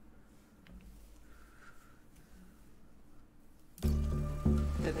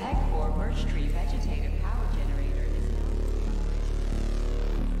 The PEG 4 birch tree vegetative power generator is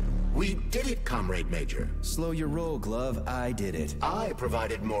We did it, Comrade Major. Slow your roll, Glove. I did it. I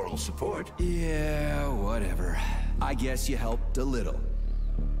provided moral support. Yeah, whatever. I guess you helped a little.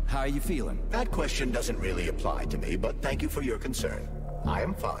 How are you feeling? That question doesn't really apply to me, but thank you for your concern. I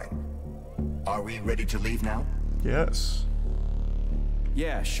am fine. Are we ready to leave now? Yes.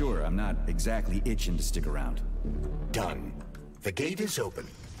 Yeah, sure. I'm not exactly itching to stick around. Done. The gate is open.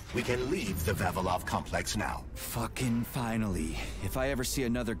 We can leave the Vavilov complex now. Fucking finally. If I ever see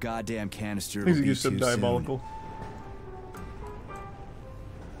another goddamn canister, Things it'll are be just so too diabolical. soon.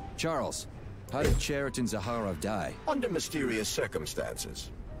 Charles, how did Cheriton Zaharov die? Under mysterious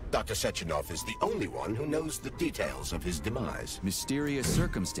circumstances. Dr. Sechenov is the only one who knows the details of his demise. Mysterious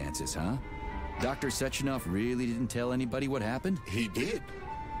circumstances, huh? Dr. Sechenov really didn't tell anybody what happened? He did.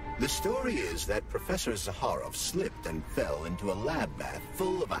 The story is that Professor Zaharov slipped and fell into a lab bath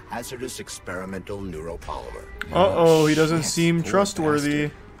full of a hazardous experimental neuropolymer. Uh-oh, he doesn't Shit, seem poor trustworthy.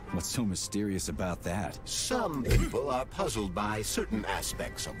 bastard. What's so mysterious about that? Some people are puzzled by certain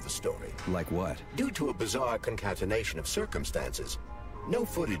aspects of the story. Like what? Due to a bizarre concatenation of circumstances, no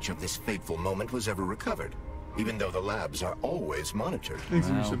footage of this fateful moment was ever recovered, even though the labs are always monitored. Thanks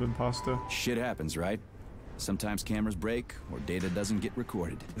to Wow. resub Impasta. Shit happens, right? Sometimes cameras break, or data doesn't get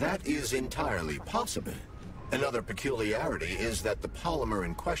recorded. That is entirely possible. Another peculiarity is that the polymer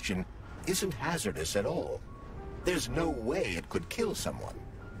in question isn't hazardous at all. There's no way it could kill someone.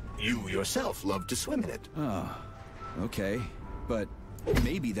 You yourself love to swim in it. Oh, okay. But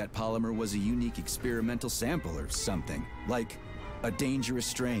maybe that polymer was a unique experimental sample or something. Like a dangerous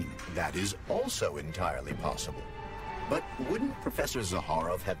strain. That is also entirely possible. But wouldn't Professor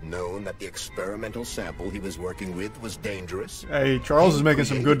Zaharov have known that the experimental sample he was working with was dangerous? Hey, Charles is making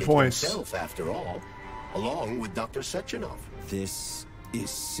some good Created it points. himself, after all, along with Dr. Sechenov. This is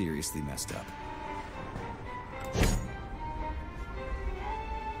seriously messed up.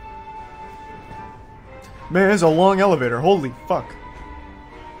 Man, it's a long elevator. Holy fuck.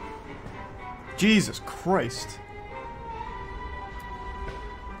 Jesus Christ.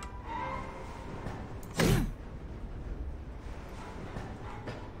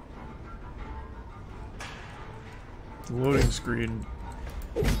 Loading screen.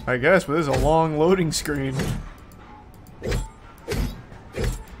 I guess, but this is a long loading screen.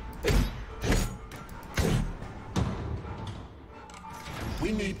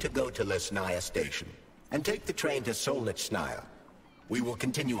 We need to go to Lesnaya Station and take the train to Solnitsnaya. We will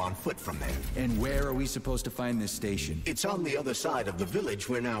continue on foot from there. And where are we supposed to find this station? It's on the other side of the village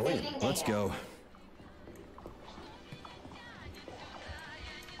we're now in. Let's go.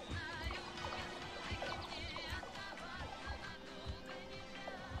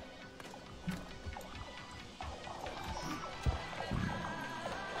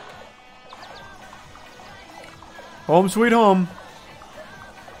 Home sweet home.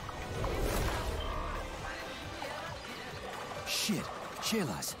 Shit,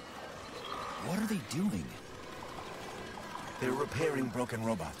 Hugecharles. What are they doing? They're repairing broken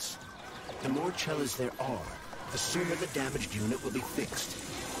robots. The more Chelas there are, the sooner the damaged unit will be fixed.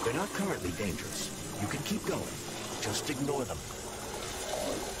 They're not currently dangerous. You can keep going. Just ignore them.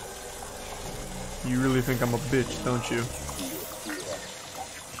 You really think I'm a bitch, don't you?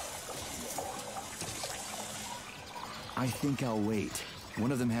 I think I'll wait.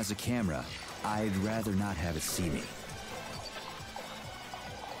 One of them has a camera. I'd rather not have it see me.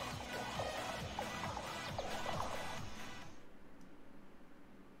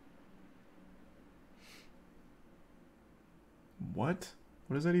 What?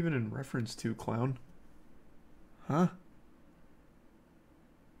 What is that even in reference to, clown? Huh?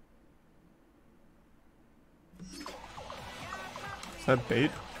 Is that bait?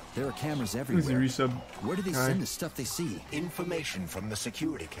 There are cameras Easy everywhere. resub. Where do they Hi. send the stuff they see? Information from the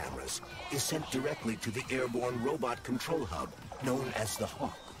security cameras is sent directly to the airborne robot control hub, known as the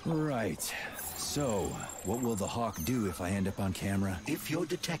Hawk. Right. So, what will the Hawk do if I end up on camera? If you're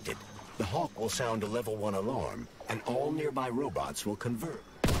detected, the Hawk will sound a level 1 alarm, and all nearby robots will convert.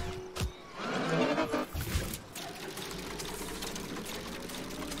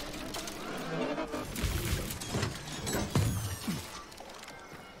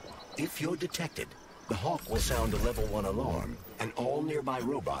 If you're detected, the Hawk will sound a level 1 alarm, and all nearby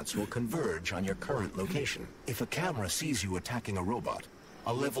robots will converge on your current location. If a camera sees you attacking a robot,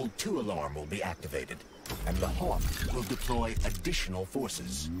 a level 2 alarm will be activated, and the Hawk will deploy additional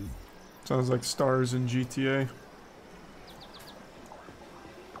forces. Sounds like stars in GTA.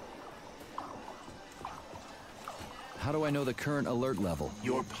 How do I know the current alert level?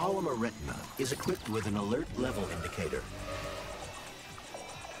 Your polymer retina is equipped with an alert level indicator.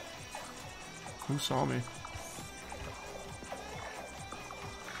 Who saw me?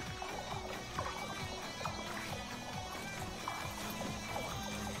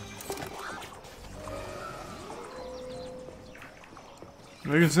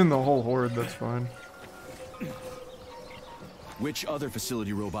 Maybe it's in the whole horde, that's fine. Which other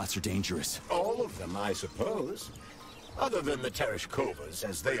facility robots are dangerous? All of them, I suppose. Other than the Tereshkovas,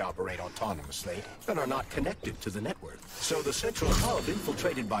 as they operate autonomously and are not connected to the network. So the central hub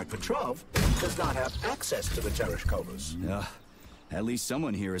infiltrated by Petrov does not have access to the Tereshkovas. At least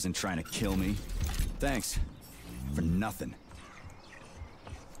someone here isn't trying to kill me. Thanks. For nothing.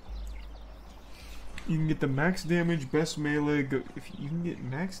 You can get the max damage, best melee. If you can get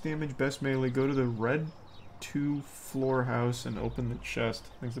max damage, best melee, go to the red 2 floor house and open the chest.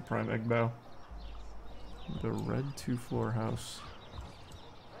 Thanks to Prime Egg Bow. The red 2 floor house.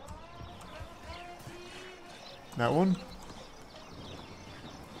 That one?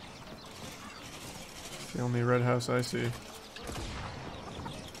 It's the only red house I see.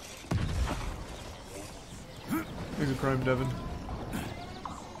 Thanks to Prime Devin.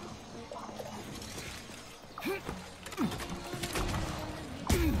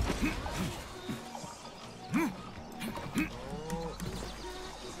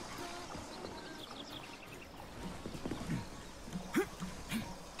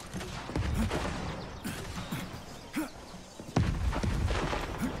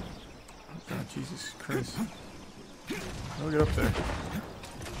 Jesus Christ. I'll get up there.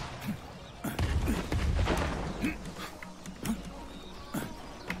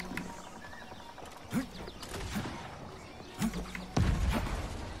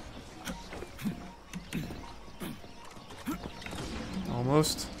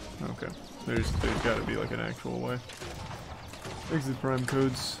 almost. Okay. There's got to be like an actual way. Exit prime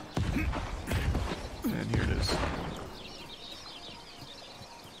codes. And here it is.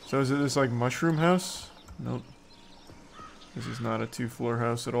 So is it this like mushroom house? Nope. This is not a 2-floor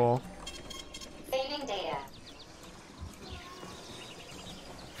house at all. Saving data.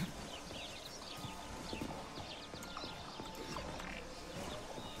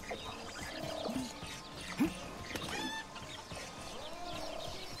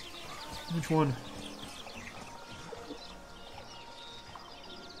 Which one?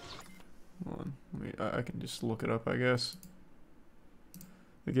 Hold on. I can just look it up, I guess.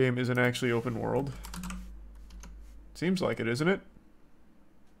 The game isn't actually open world. Seems like it, isn't it?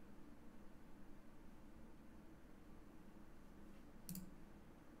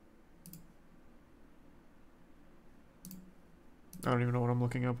 I don't even know what I'm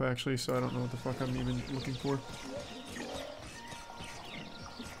looking up, actually, so I don't know what the fuck I'm even looking for.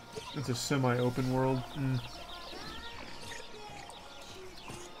 It's a semi-open world.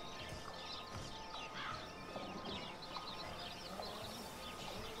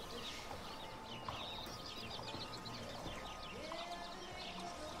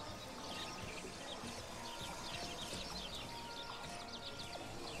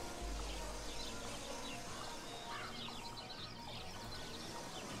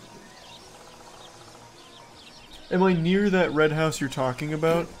 Am I near that red house you're talking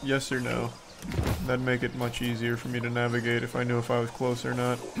about? Yes or no? That'd make it much easier for me to navigate if I knew if I was close or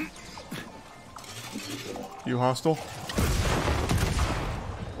not. You hostile?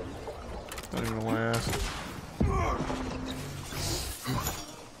 I don't even know why I asked.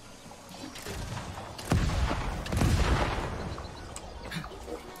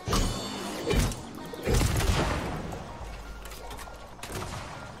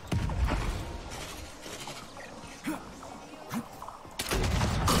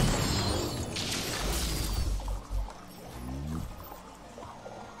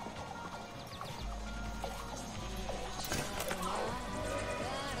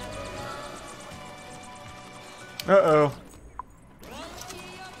 Uh-oh.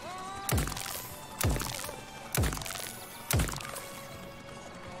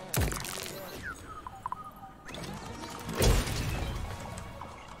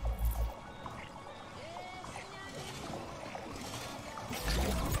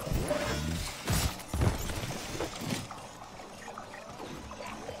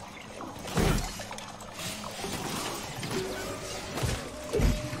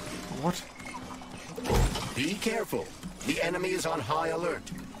 What? Be careful. The enemy is on high alert.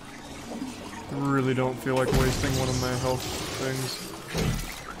 I really don't feel like wasting one of my health things.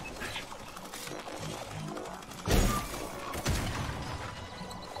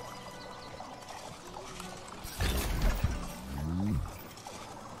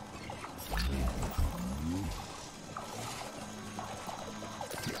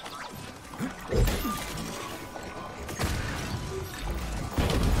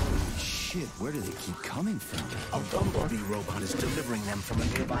 Shit, where do they keep coming from? A bumblebee robot is delivering them from a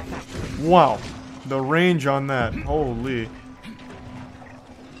nearby factory. Wow. The range on that. Holy.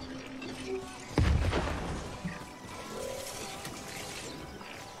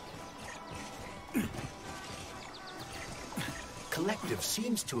 Collective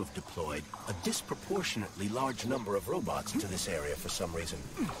seems to have deployed a disproportionately large number of robots to this area for some reason.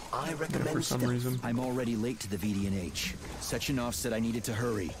 I recommend For some stealth. reason. I'm already late to the VD&H. Sechenov said I needed to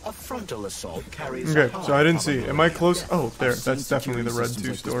hurry. A frontal assault carries Okay, a so I didn't see. high Am I close? Oh, there. I've seen That's definitely the security Red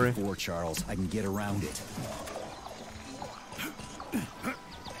 2 systems like story. this before, Charles. I can get around it.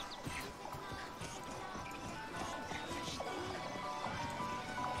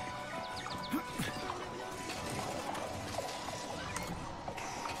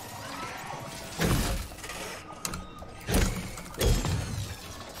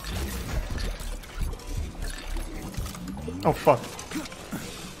 Oh, fuck.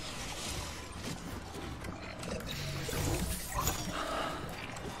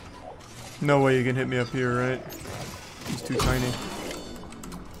 No way you can hit me up here, right? He's too tiny.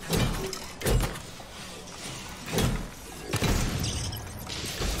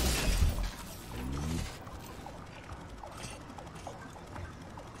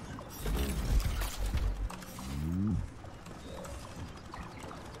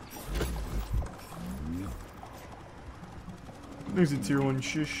 There's a tier 1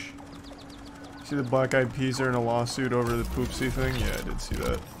 shish. See the Black Eyed Peas are in a lawsuit over the poopsie thing? Yeah, I did see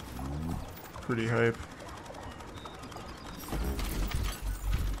that. Pretty hype.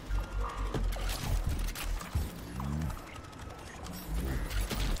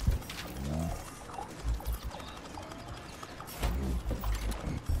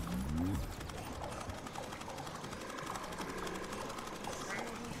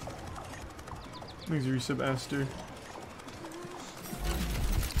 Thanks, Resub Aster.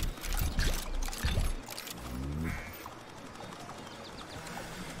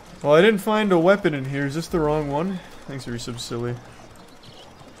 Well, I didn't find a weapon in here. Is this the wrong one? Thanks, Resub Silly.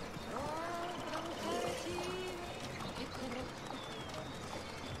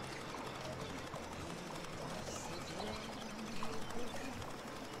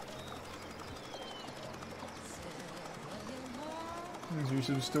 Thanks,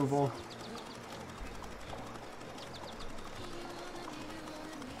 Resub Stovall.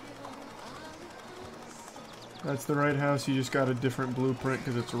 That's the right house, you just got a different blueprint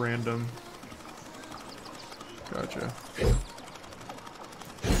because it's random. Gotcha.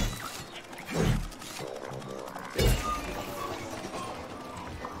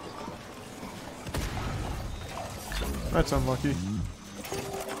 That's unlucky.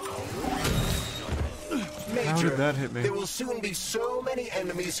 Major, how did that hit me? There will soon be so many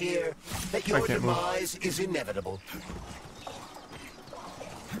enemies here that your demise is inevitable.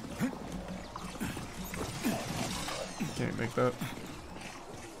 Can't make that.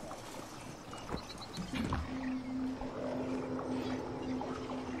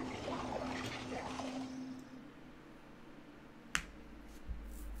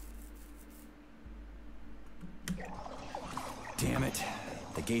 Damn it.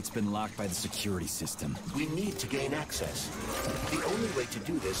 The gate's been locked by the security system. We need to gain access. The only way to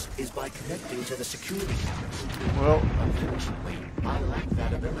do this is by connecting to the security cameras. Well, unfortunately, I lack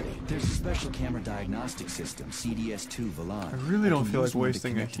that ability. There's a special camera diagnostic system, CDS2 Valan. I really don't feel like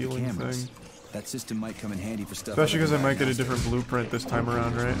wasting a healing thing. That system might come in handy for stuff. Especially because I might get a different blueprint this time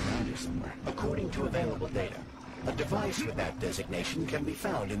around, right? According to available data, a device with that designation can be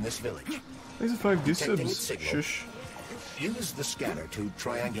found in this village. Thanks for 5 gift Detecting subs. its signal, Shush. use the scanner to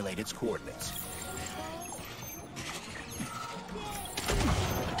triangulate its coordinates.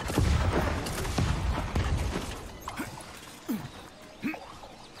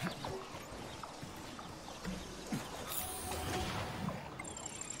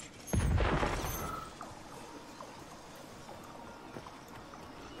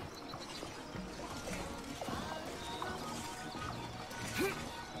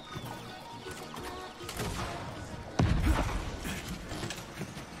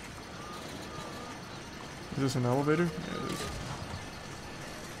 Is this an elevator? Yeah, it is.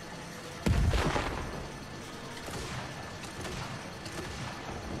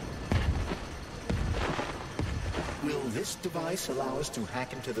 Will this device allow us to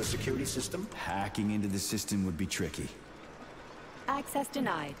hack into the security system? Hacking into the system would be tricky. Access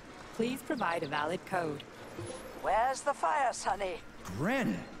denied. Please provide a valid code. Where's the fire, Sonny?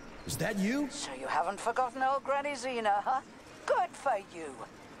 Granny, is that you? So you haven't forgotten old Granny Xena, huh? Good for you.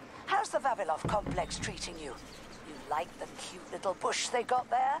 How's the Vavilov complex treating you? You like the cute little bush they got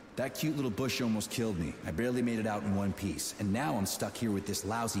there? That cute little bush almost killed me. I barely made it out in one piece. And now I'm stuck here with this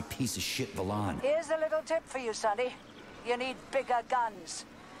lousy piece of shit Valan. Here's a little tip for you, Sonny. You need bigger guns.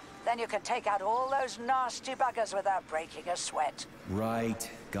 Then you can take out all those nasty buggers without breaking a sweat. Right.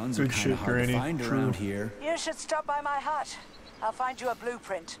 Guns are Good kind shit, of hard Granny. to find True. around here. You should stop by my hut. I'll find you a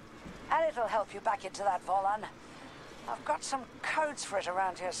blueprint. And it'll help you back into that Volan. I've got some codes for it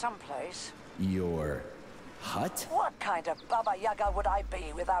around here someplace. Your hut? What kind of Baba Yaga would I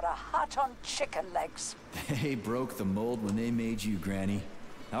be without a hut on chicken legs? They broke the mold when they made you, Granny.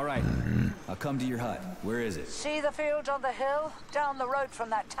 All right, I'll come to your hut. Where is it? See the field on the hill? Down the road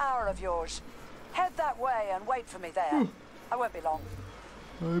from that tower of yours. Head that way and wait for me there. I won't be long.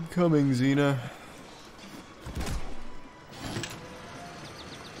 I'm coming, Xena.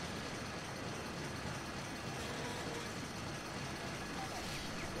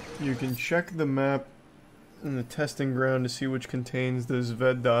 You can check the map in the testing ground to see which contains the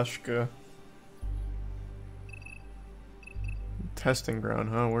Zvedashka. Testing ground,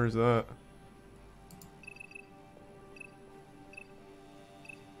 huh? Where's that?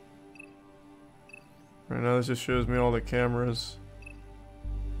 Right now this just shows me all the cameras.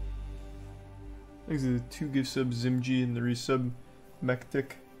 These are the 2 gift subs, Zimji and the resub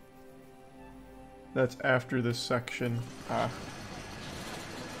Mektik. That's after this section. Ah.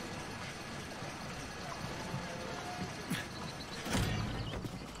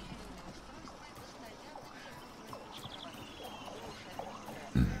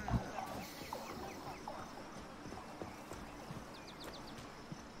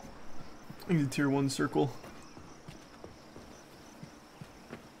 The tier 1 circle.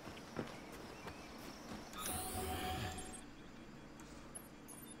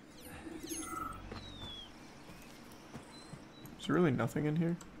 Is there really nothing in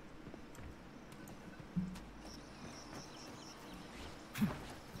here?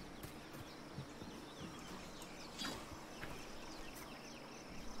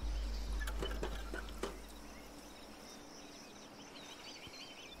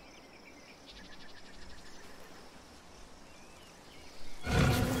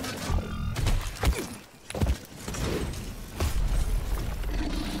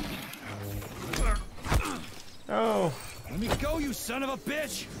 you son of a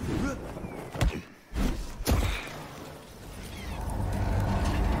bitch!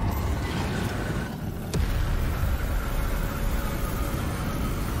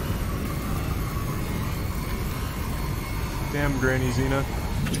 Damn, Granny Xena.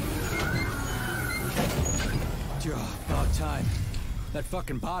 About time. That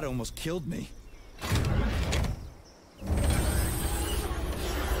fucking bot almost killed me.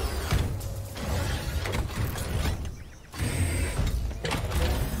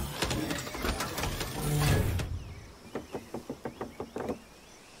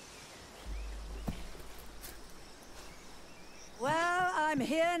 Well, I'm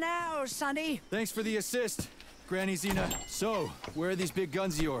here now, Sonny. Thanks for the assist, Granny Xena. So, where are these big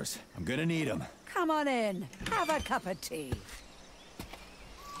guns of yours? I'm gonna need them. Come on in. Have a cup of tea.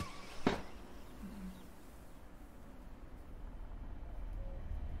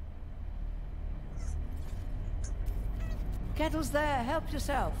 Kettle's there. Help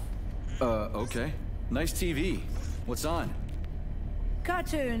yourself. Okay. Nice TV. What's on?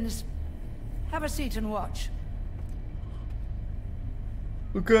 Cartoons. Have a seat and watch.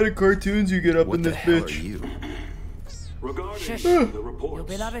 What kind of cartoons you get up in this bitch? What the hell are you? Regarding Shush. the reports, Your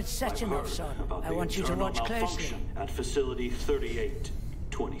beloved Sechenov, son. I want you to watch closely. At facility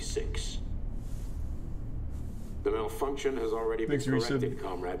 3826. The malfunction has already been corrected,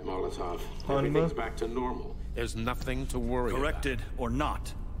 Comrade Molotov. Everything's back to normal. There's nothing to worry about. Corrected or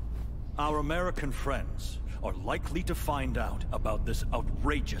not, our American friends are likely to find out about this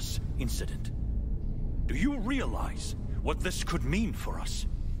outrageous incident. Do you realize what this could mean for us?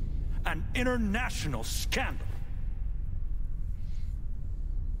 An international scandal.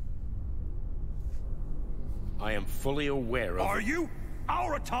 I am fully aware of... Are you?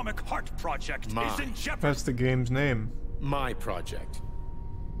 Our atomic heart project is in jeopardy. That's the game's name. My project.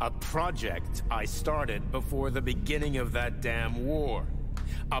 A project I started before the beginning of that damn war.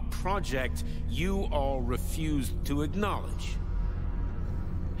 A project you all refused to acknowledge.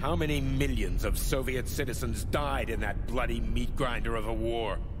 How many millions of Soviet citizens died in that bloody meat grinder of a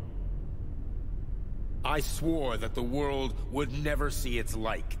war? I swore that the world would never see its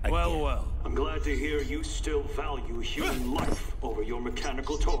like again. Well. I'm glad to hear you still value human life over your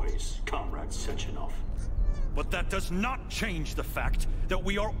mechanical toys, Comrade Sechenov. But that does not change the fact that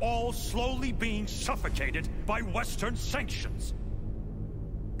we are all slowly being suffocated by Western sanctions.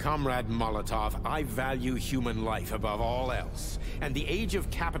 Comrade Molotov, I value human life above all else, and the age of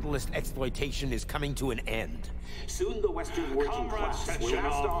capitalist exploitation is coming to an end. Soon the Western working class will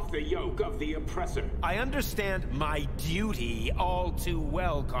cast off the yoke of the oppressor. I understand my duty all too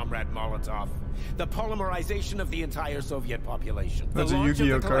well, Comrade Molotov. The polymerization of the entire Soviet population. That's the a launch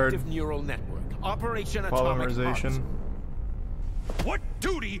Yu-Gi-Oh of the card. collective neural network. Operation Atomic Polymerization. Heart. What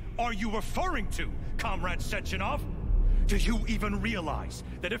duty are you referring to, Comrade Sechenov? Do you even realize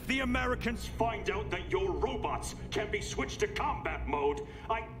that if the Americans find out that your robots can be switched to combat mode,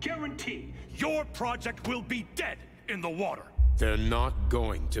 I guarantee your project will be dead in the water? They're not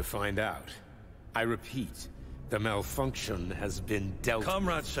going to find out. I repeat, the malfunction has been dealt with.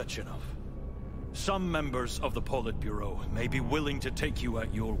 Comrade Sechenov, some members of the Politburo may be willing to take you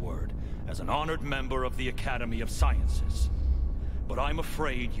at your word as an honored member of the Academy of Sciences. But I'm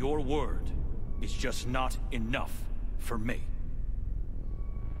afraid your word is just not enough for me.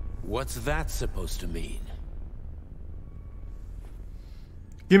 What's that supposed to mean?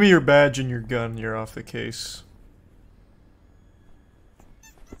 Give me your badge and your gun, you're off the case.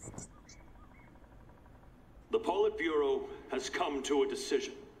 the Politburo has come to a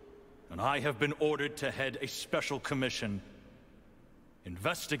decision. And I have been ordered to head a special commission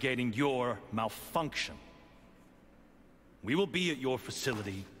investigating your malfunction. We will be at your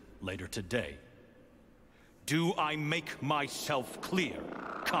facility later today. Do I make myself clear,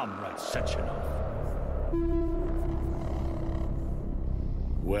 Comrade Sechenov?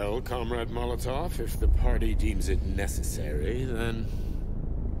 Well, Comrade Molotov, if the party deems it necessary, then...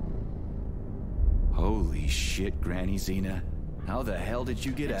 Holy shit, Granny Xena. How the hell did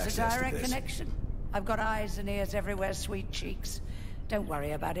you get There's access a to direct this? connection. I've got eyes and ears everywhere, sweet cheeks. Don't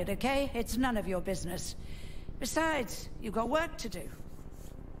worry about it, okay? It's none of your business. Besides, you've got work to do.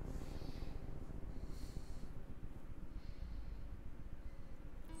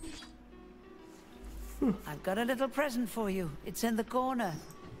 I've got a little present for you. It's in the corner.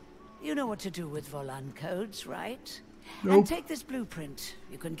 You know what to do with Volan codes, right? Nope. And take this blueprint.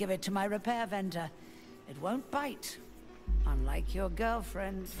 You can give it to my repair vendor. It won't bite. Unlike your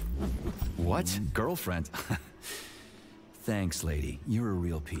girlfriend. What? Girlfriend? Thanks, lady. You're a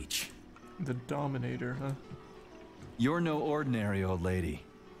real peach. The Dominator, huh? You're no ordinary old lady.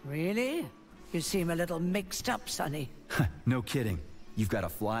 Really? You seem a little mixed up, Sonny. No kidding. You've got a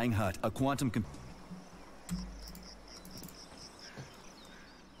flying hut, a quantum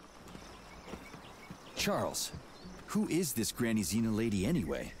Charles, who is this Granny Xena lady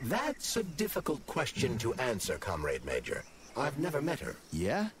anyway? That's a difficult question to answer, Comrade Major. I've never met her.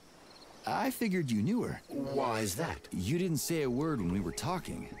 Yeah? I figured you knew her. Why is that? You didn't say a word when we were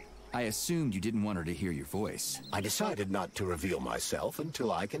talking. I assumed you didn't want her to hear your voice. I decided not to reveal myself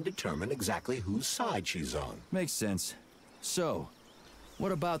until I can determine exactly whose side she's on. Makes sense. So,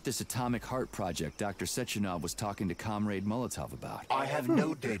 what about this atomic heart project Dr. Sechenov was talking to Comrade Molotov about? I have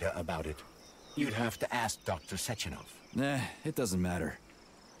no data about it. You'd have to ask Dr. Sechenov. Nah, it doesn't matter.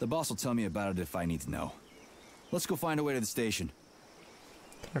 The boss will tell me about it if I need to know. Let's go find a way to the station.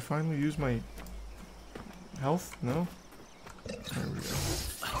 Can I finally use my health? No? There we go.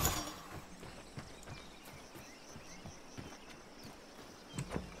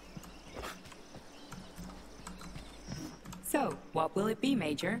 So, what will it be,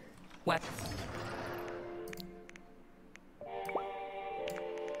 Major? What?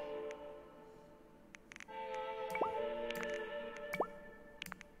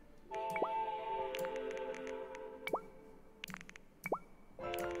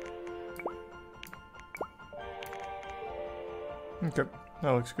 Okay,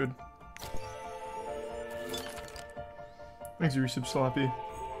 that looks good. Thanks, resub Sloppy.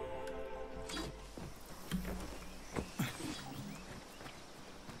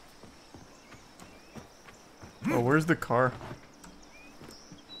 Oh, where's the car?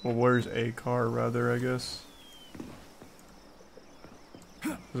 Well, where's a car, rather, I guess?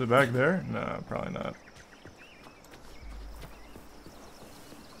 Is it back there? No, probably not.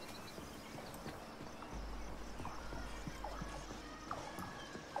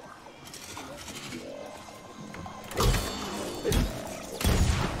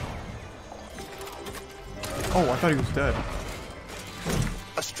 Oh, I thought he was dead.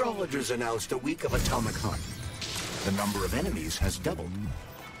 Astrologers announced a week of atomic hunt. The number of enemies has doubled.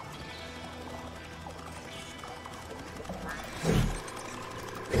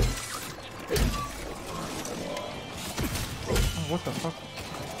 Oh, what the fuck?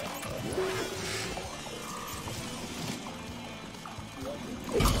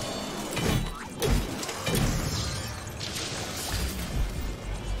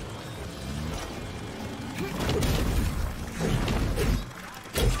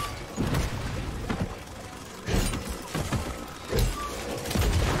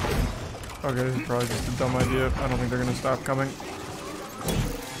 Okay, this is probably just a dumb idea. I don't think they're gonna stop coming.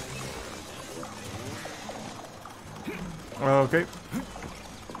 Okay.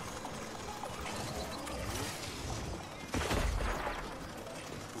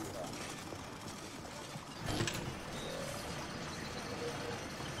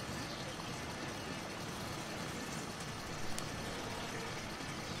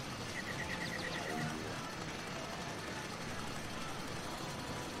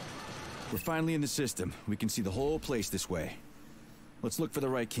 We're finally in the system. We can see the whole place this way. Let's look for the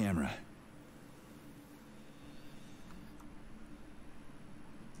right camera.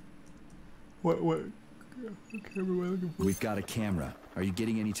 What camera am I looking for? We've got a camera. Are you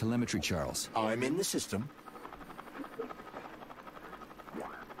getting any telemetry, Charles? I'm in the system.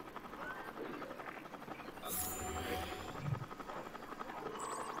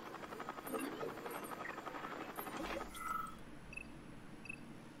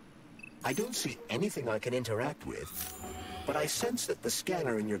 I don't see anything I can interact with, but I sense that the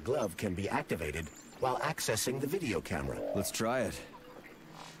scanner in your glove can be activated while accessing the video camera. Let's try it.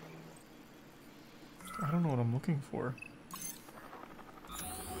 I don't know what I'm looking for.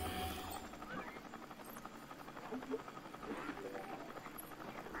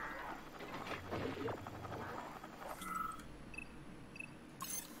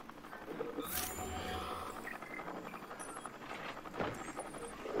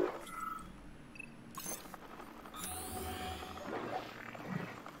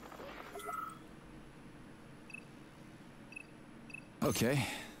 Okay,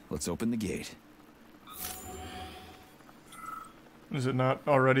 let's open the gate. Is it not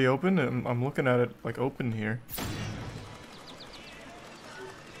already open? I'm looking at it like open here.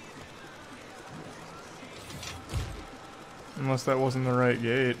 Unless that wasn't the right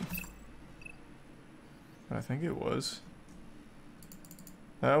gate. I think it was.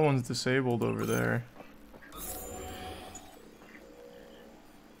 That one's disabled over there.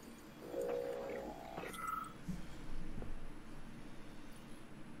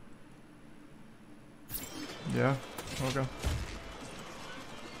 Yeah, okay.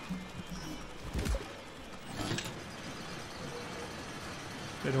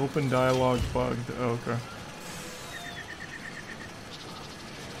 It open dialogue bugged. Oh, okay.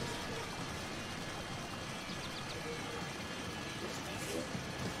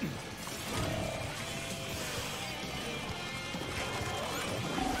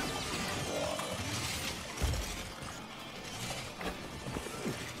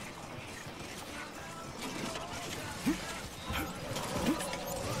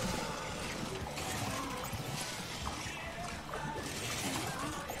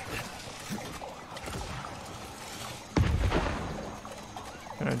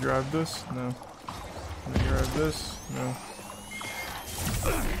 Can I drive this? No. Can I drive this? No.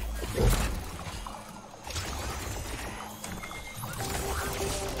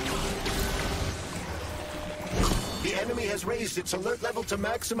 The enemy has raised its alert level to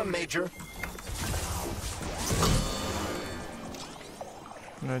maximum, Major.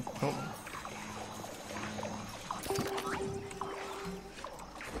 Can I? Oh.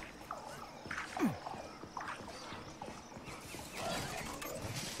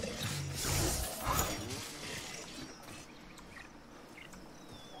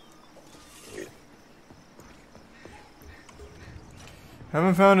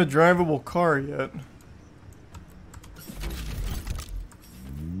 Haven't found a drivable car yet.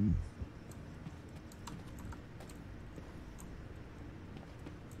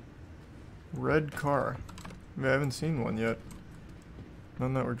 Red car. I haven't seen one yet.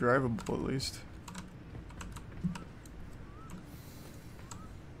 None that were drivable, at least.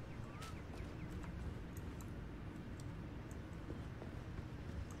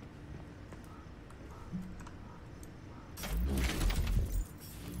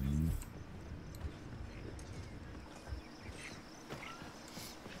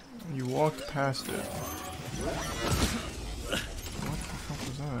 You walked past it. What the fuck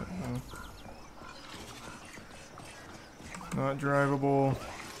was that? Oh. Not drivable.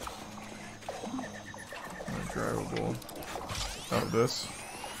 Not drivable. Oh, this.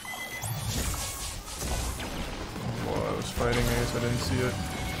 While I was fighting, I guess I didn't see it.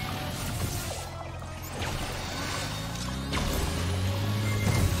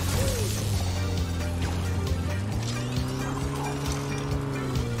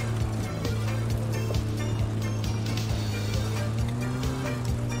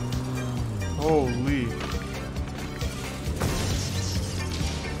 Holy.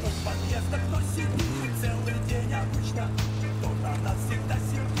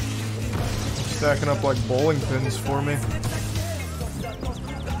 Stacking up like bowling pins for me.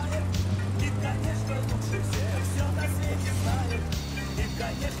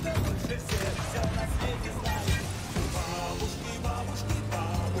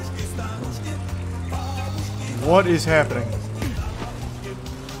 What is happening?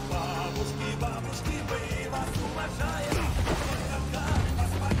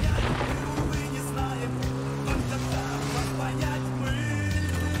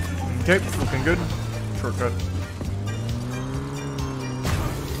 Okay, looking good. Shortcut.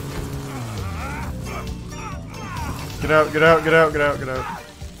 Get out, get out, get out, get out, get out.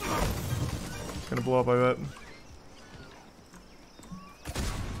 Gonna blow up, I bet.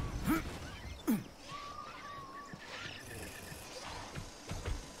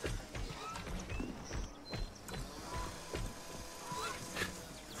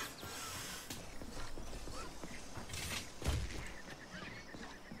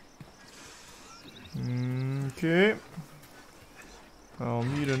 Okay. I'll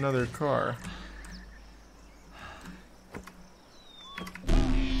need another car.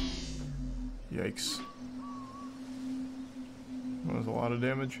 Yikes. That was a lot of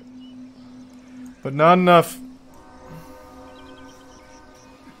damage. But not enough.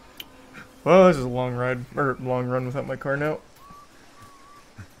 Well, this is a long ride, or long run without my car now.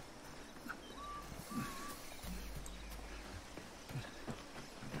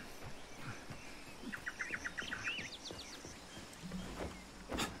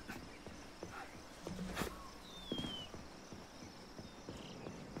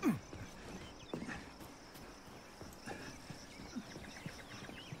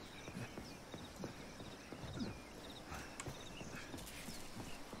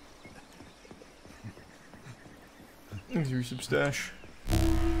 Thanks for your substash.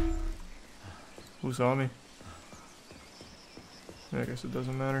 Who saw me? I guess it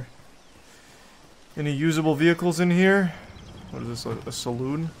doesn't matter. Any usable vehicles in here? What is this, a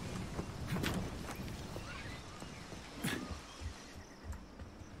saloon?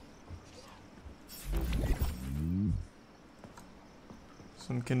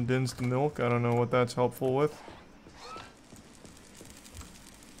 Some condensed milk, I don't know what that's helpful with.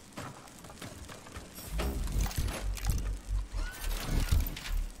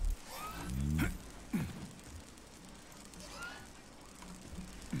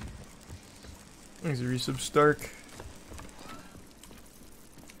 Thanks, Resub Stark.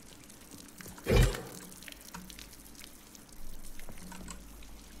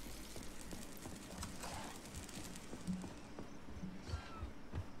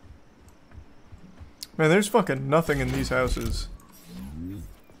 Man, there's fucking nothing in these houses.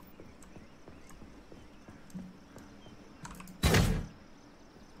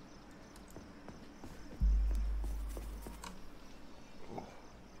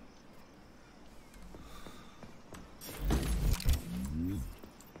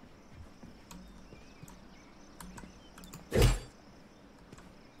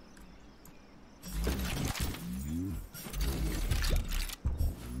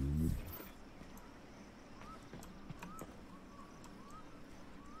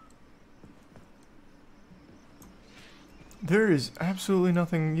 There is absolutely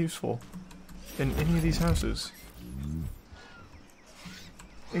nothing useful in any of these houses.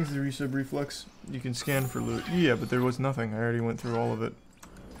 Thanks to the resub reflex. You can scan for loot. Yeah, but there was nothing. I already went through all of it.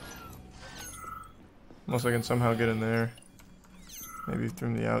 Unless I can somehow get in there. Maybe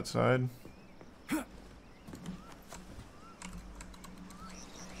from the outside.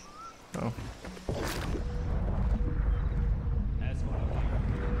 Oh.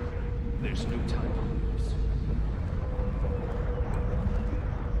 There's no time.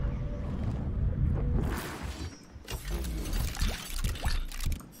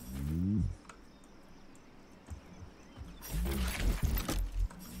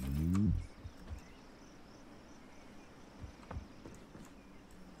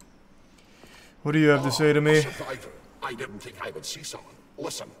 What do you have to say to me? Survivor. I didn't think I would see someone.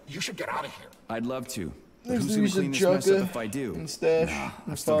 Listen, you should get out of here. I'd love to. But There's who's gonna clean this mess up if I do? And stash Nah,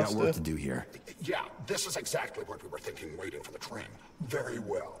 and I've still got pasta. work to do here. Yeah, this is exactly what we were thinking waiting for the train. Very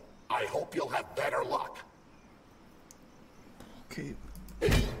well. I hope you'll have better luck. Okay.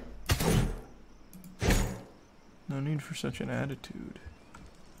 No need for such an attitude.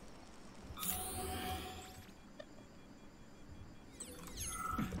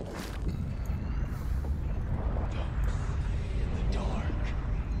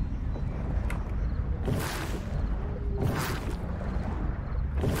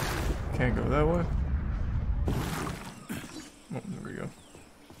 Can't go that way. Oh, there we go.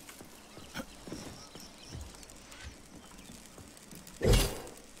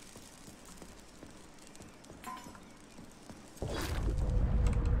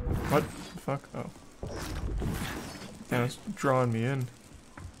 What the fuck? Oh. Yeah, it's drawing me in.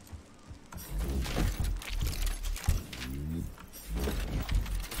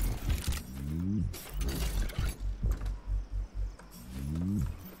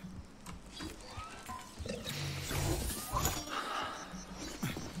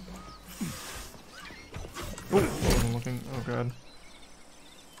 Oh, I wasn't looking. Oh god.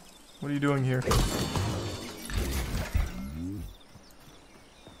 What are you doing here?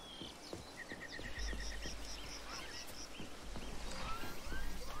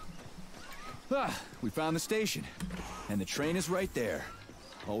 Ah, we found the station. And the train is right there.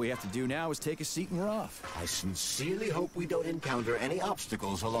 All we have to do now is take a seat and we're off. I sincerely hope we don't encounter any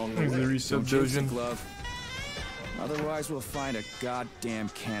obstacles along the Thanks, the way. resub Don't jinx it, dojan. Glove. Otherwise, we'll find a goddamn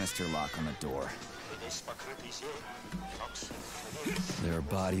canister lock on the door. There are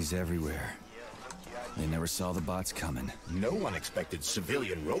bodies everywhere. They never saw the bots coming. No one expected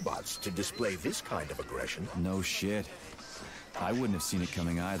civilian robots to display this kind of aggression. No shit. I wouldn't have seen it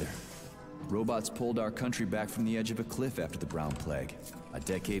coming either. Robots pulled our country back from the edge of a cliff after the Brown Plague. A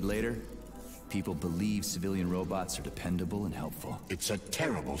decade later, people believe civilian robots are dependable and helpful. It's a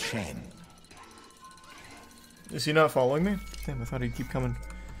terrible shame. Is he not following me? Damn, I thought he'd keep coming.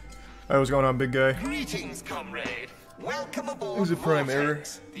 Alright, what's going on, big guy? Greetings, comrade. Welcome aboard It was a prime error.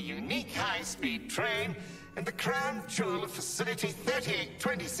 Vortex, the unique high-speed train and the crown jewel of Facility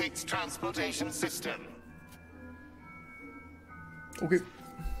 3826 transportation system. Okay.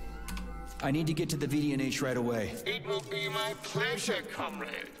 I need to get to the VDNH right away. It will be my pleasure,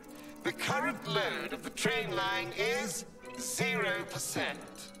 comrade. The current load of the train line is 0%.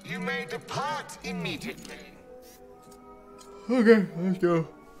 You may depart immediately. Okay, let's go.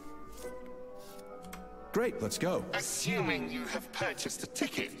 Great, let's go. Assuming you have purchased a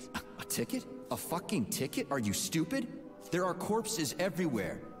ticket. A ticket? A fucking ticket? Are you stupid? There are corpses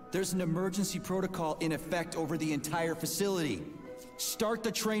everywhere. There's an emergency protocol in effect over the entire facility. Start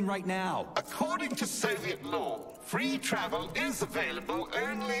the train right now. According to Soviet law, free travel is available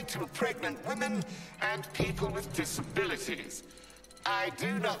only to pregnant women and people with disabilities. I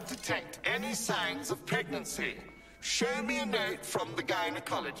do not detect any signs of pregnancy. Show me a note from the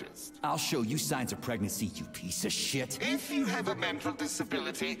gynecologist. I'll show you signs of pregnancy, you piece of shit. If you have a mental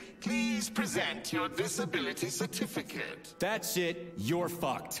disability, please present your disability certificate. That's it. You're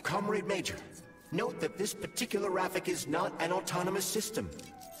fucked. Comrade Major, note that this particular Raffic is not an autonomous system.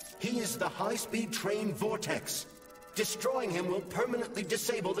 He is the high-speed train Vortex. Destroying him will permanently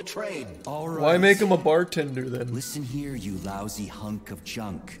disable the train. All right. Why make him a bartender then? Listen here, you lousy hunk of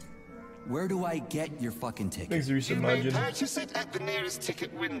junk. Where do I get your fucking ticket? Thanks, Reese. You may purchase it at the nearest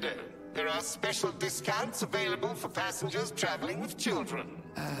ticket window. There are special discounts available for passengers traveling with children.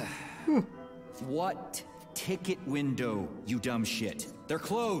 What ticket window, you dumb shit? They're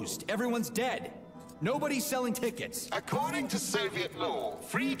closed. Everyone's dead. Nobody's selling tickets. According to Soviet law,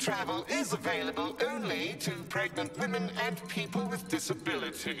 free travel is available only to pregnant women and people with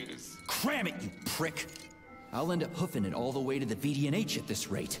disabilities. Cram it, you prick. I'll end up hoofing it all the way to the VD&H at this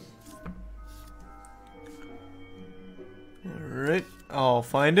rate. Alright, I'll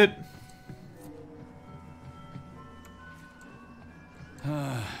find it.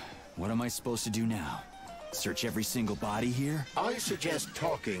 What am I supposed to do now? Search every single body here? I suggest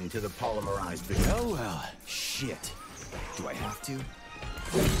talking to the polymerized video. Oh well, shit. Do I have to?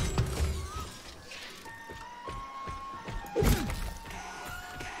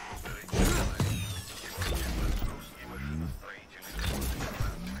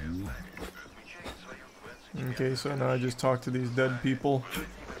 Okay, so now I just talk to these dead people.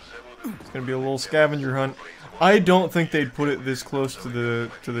 It's gonna be a little scavenger hunt. I don't think they'd put it this close to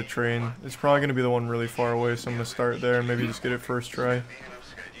the train. It's probably gonna be the one really far away, so I'm gonna start there and maybe just get it first try.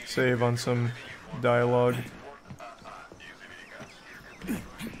 Save on some dialogue.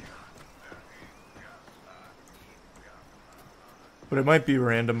 But it might be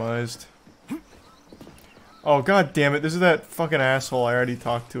randomized. Oh god damn it, this is that fucking asshole I already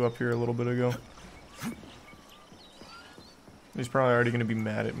talked to up here a little bit ago. He's probably already gonna be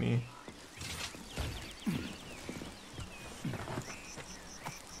mad at me.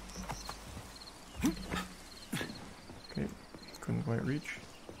 Okay, couldn't quite reach.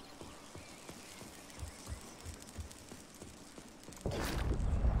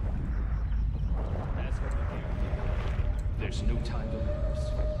 There's no time to lose.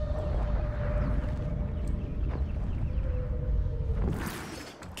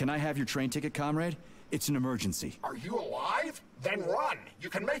 Can I have your train ticket, comrade? It's an emergency. Are you alive? Then run. You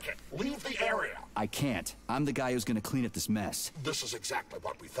can make it. Leave the area. I can't. I'm the guy who's gonna clean up this mess. This is exactly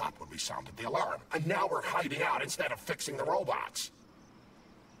what we thought when we sounded the alarm. And now we're hiding out instead of fixing the robots.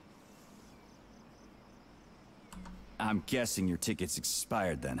 I'm guessing your ticket's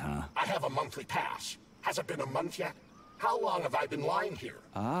expired then, huh? I have a monthly pass. Has it been a month yet? How long have I been lying here?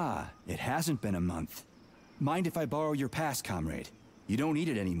 Ah, it hasn't been a month. Mind if I borrow your pass, comrade? You don't need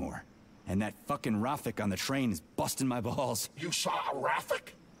it anymore. And that fucking Raffic on the train is busting my balls. You saw a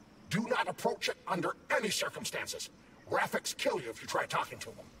Raffic? Do not approach it under any circumstances. Raffics kill you if you try talking to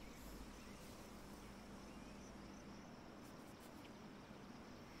them.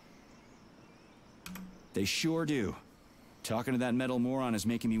 They sure do. Talking to that metal moron is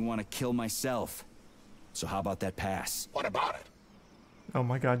making me want to kill myself. So how about that pass? What about it? Oh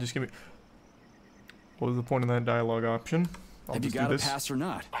my god, just give me... What was the point of that dialogue option? Have you got a pass or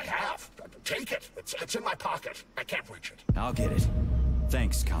not? I have. Take it. It's in my pocket. I can't reach it. I'll get it.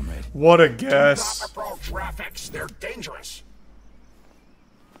 Thanks, comrade. What a guess. Do not approach Raffics. They're dangerous.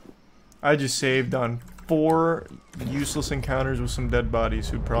 I just saved on 4 useless encounters with some dead bodies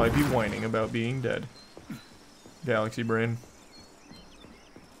who'd probably be whining about being dead. Galaxy brain.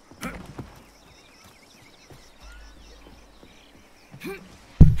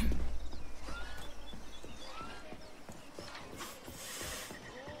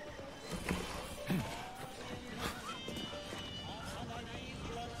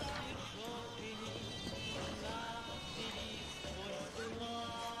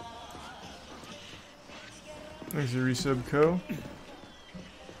 There's a resub co.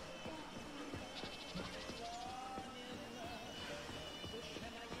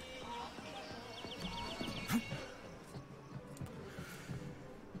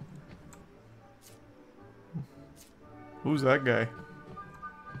 Who's that guy?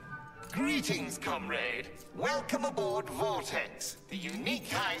 Greetings, comrade. Welcome aboard Vortex, the unique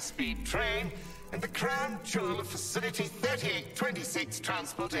high-speed train and the crown jewel of Facility 3826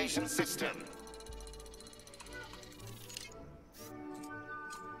 transportation system.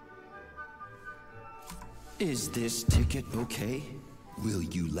 Is this ticket okay? Will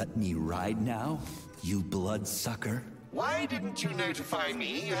you let me ride now, you bloodsucker? Why didn't you notify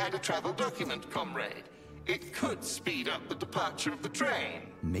me you had a travel document, comrade? It could speed up the departure of the train.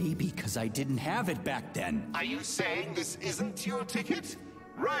 Maybe because I didn't have it back then. Are you saying this isn't your ticket?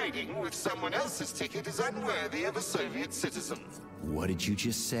 Riding with someone else's ticket is unworthy of a Soviet citizen. What did you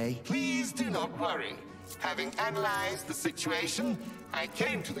just say? Please do not worry. Having analyzed the situation, I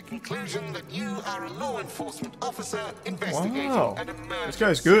came to the conclusion that you are a law enforcement officer investigating an emergency. This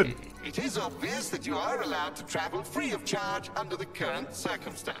guy's good. It is obvious that you are allowed to travel free of charge under the current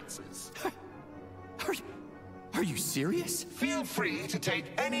circumstances. Are you serious? Feel free to take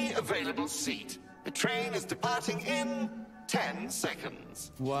any available seat. The train is departing in 10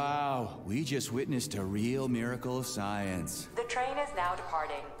 seconds. Wow, we just witnessed a real miracle of science. The train is now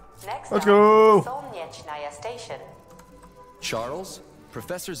departing. Next Let's stop, go. Solnechnaya Station. Charles,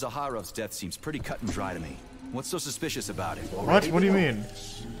 Professor Zaharov's death seems pretty cut and dry to me. What's so suspicious about it? What? What do you mean?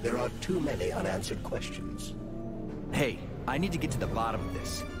 There are too many unanswered questions. Hey, I need to get to the bottom of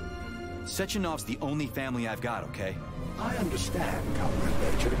this. Sechenov's the only family I've got, okay? I understand, Comrade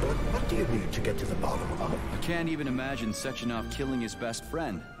Major, but what do you need to get to the bottom of? I can't even imagine Sechenov killing his best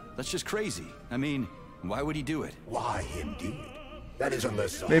friend. That's just crazy. I mean, why would he do it? Why, indeed. That is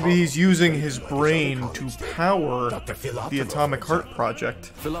unless... Maybe he's using his brain to power the Atomic Heart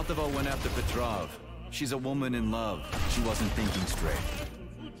Project. Filatova went after Petrov. She's a woman in love. She wasn't thinking straight.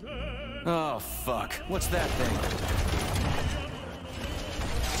 Oh, fuck. What's that thing?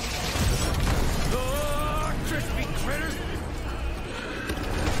 Crispy critters!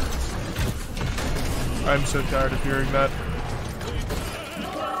 I'm so tired of hearing that.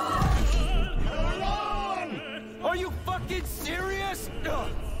 Are you fucking serious?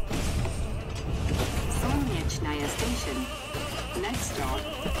 Solnechnaya Station. Next stop.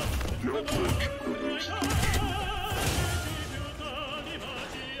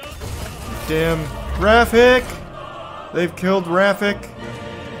 Damn. Rafik! They've killed Rafik.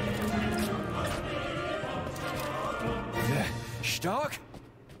 Stock?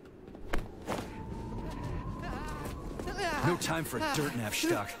 No time for a dirt nap,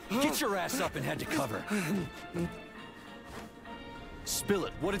 Stock. Get your ass up and head to cover. Spill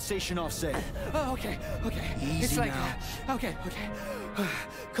it. What did Sechenov say? Oh, okay. Easy it's like, now. Okay.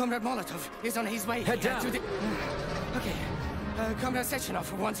 Comrade Molotov is on his way. Head down. To the... Okay. Comrade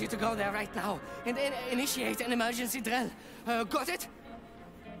Sechenov wants you to go there right now and initiate an emergency drill. Got it?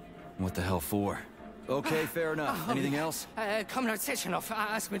 What the hell for? Okay, fair enough. Anything else? Comrade Sechenov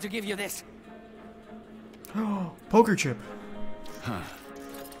asked me to give you this. Poker chip. Huh.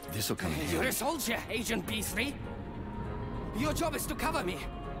 This'll come in You're handy. a soldier, Agent B3. Your job is to cover me.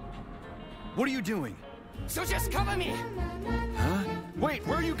 What are you doing? So just cover me. Huh? Wait,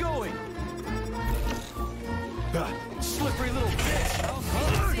 where are you going? Slippery little bitch!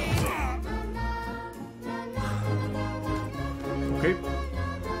 Okay.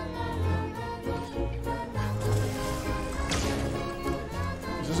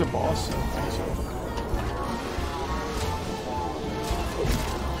 Is this a boss? I don't think so.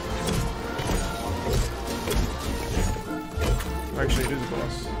 Actually, it is a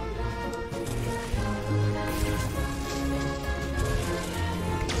boss.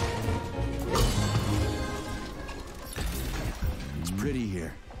 It's pretty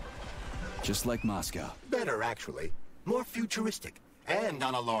here. Just like Moscow. Better, actually. More futuristic. And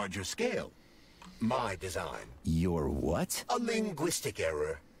on a larger scale. My design. Your what? A linguistic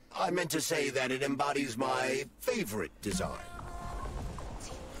error. I meant to say that it embodies my favorite design.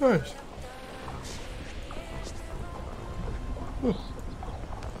 Nice. Huh.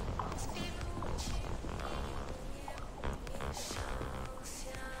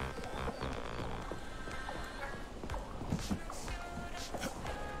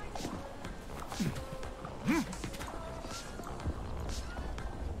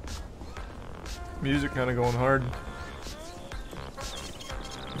 Music kind of going hard.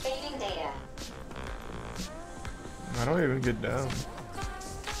 Fading data. I don't even get down.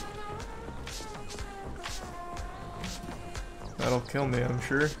 That'll kill me, I'm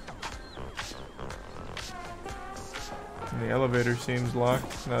sure. And the elevator seems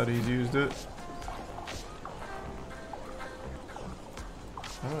locked now that he's used it.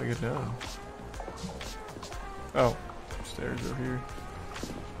 How do I get down? Oh, stairs over here.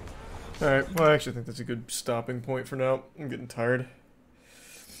 Alright, well I actually think that's a good stopping point for now. I'm getting tired.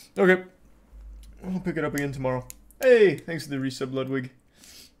 Okay. We'll pick it up again tomorrow. Hey, thanks for the resub, Ludwig.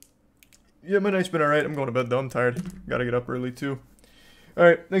 Yeah, my night's been alright. I'm going to bed though. I'm tired. Gotta get up early too.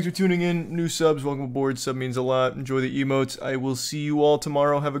 Alright, thanks for tuning in. New subs, welcome aboard. Sub means a lot. Enjoy the emotes. I will see you all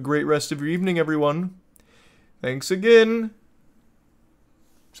tomorrow. Have a great rest of your evening, everyone. Thanks again.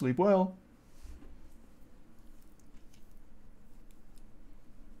 Sleep well.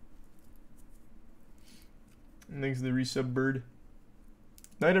 And thanks to the resub bird.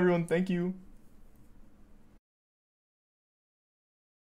 Night, everyone. Thank you.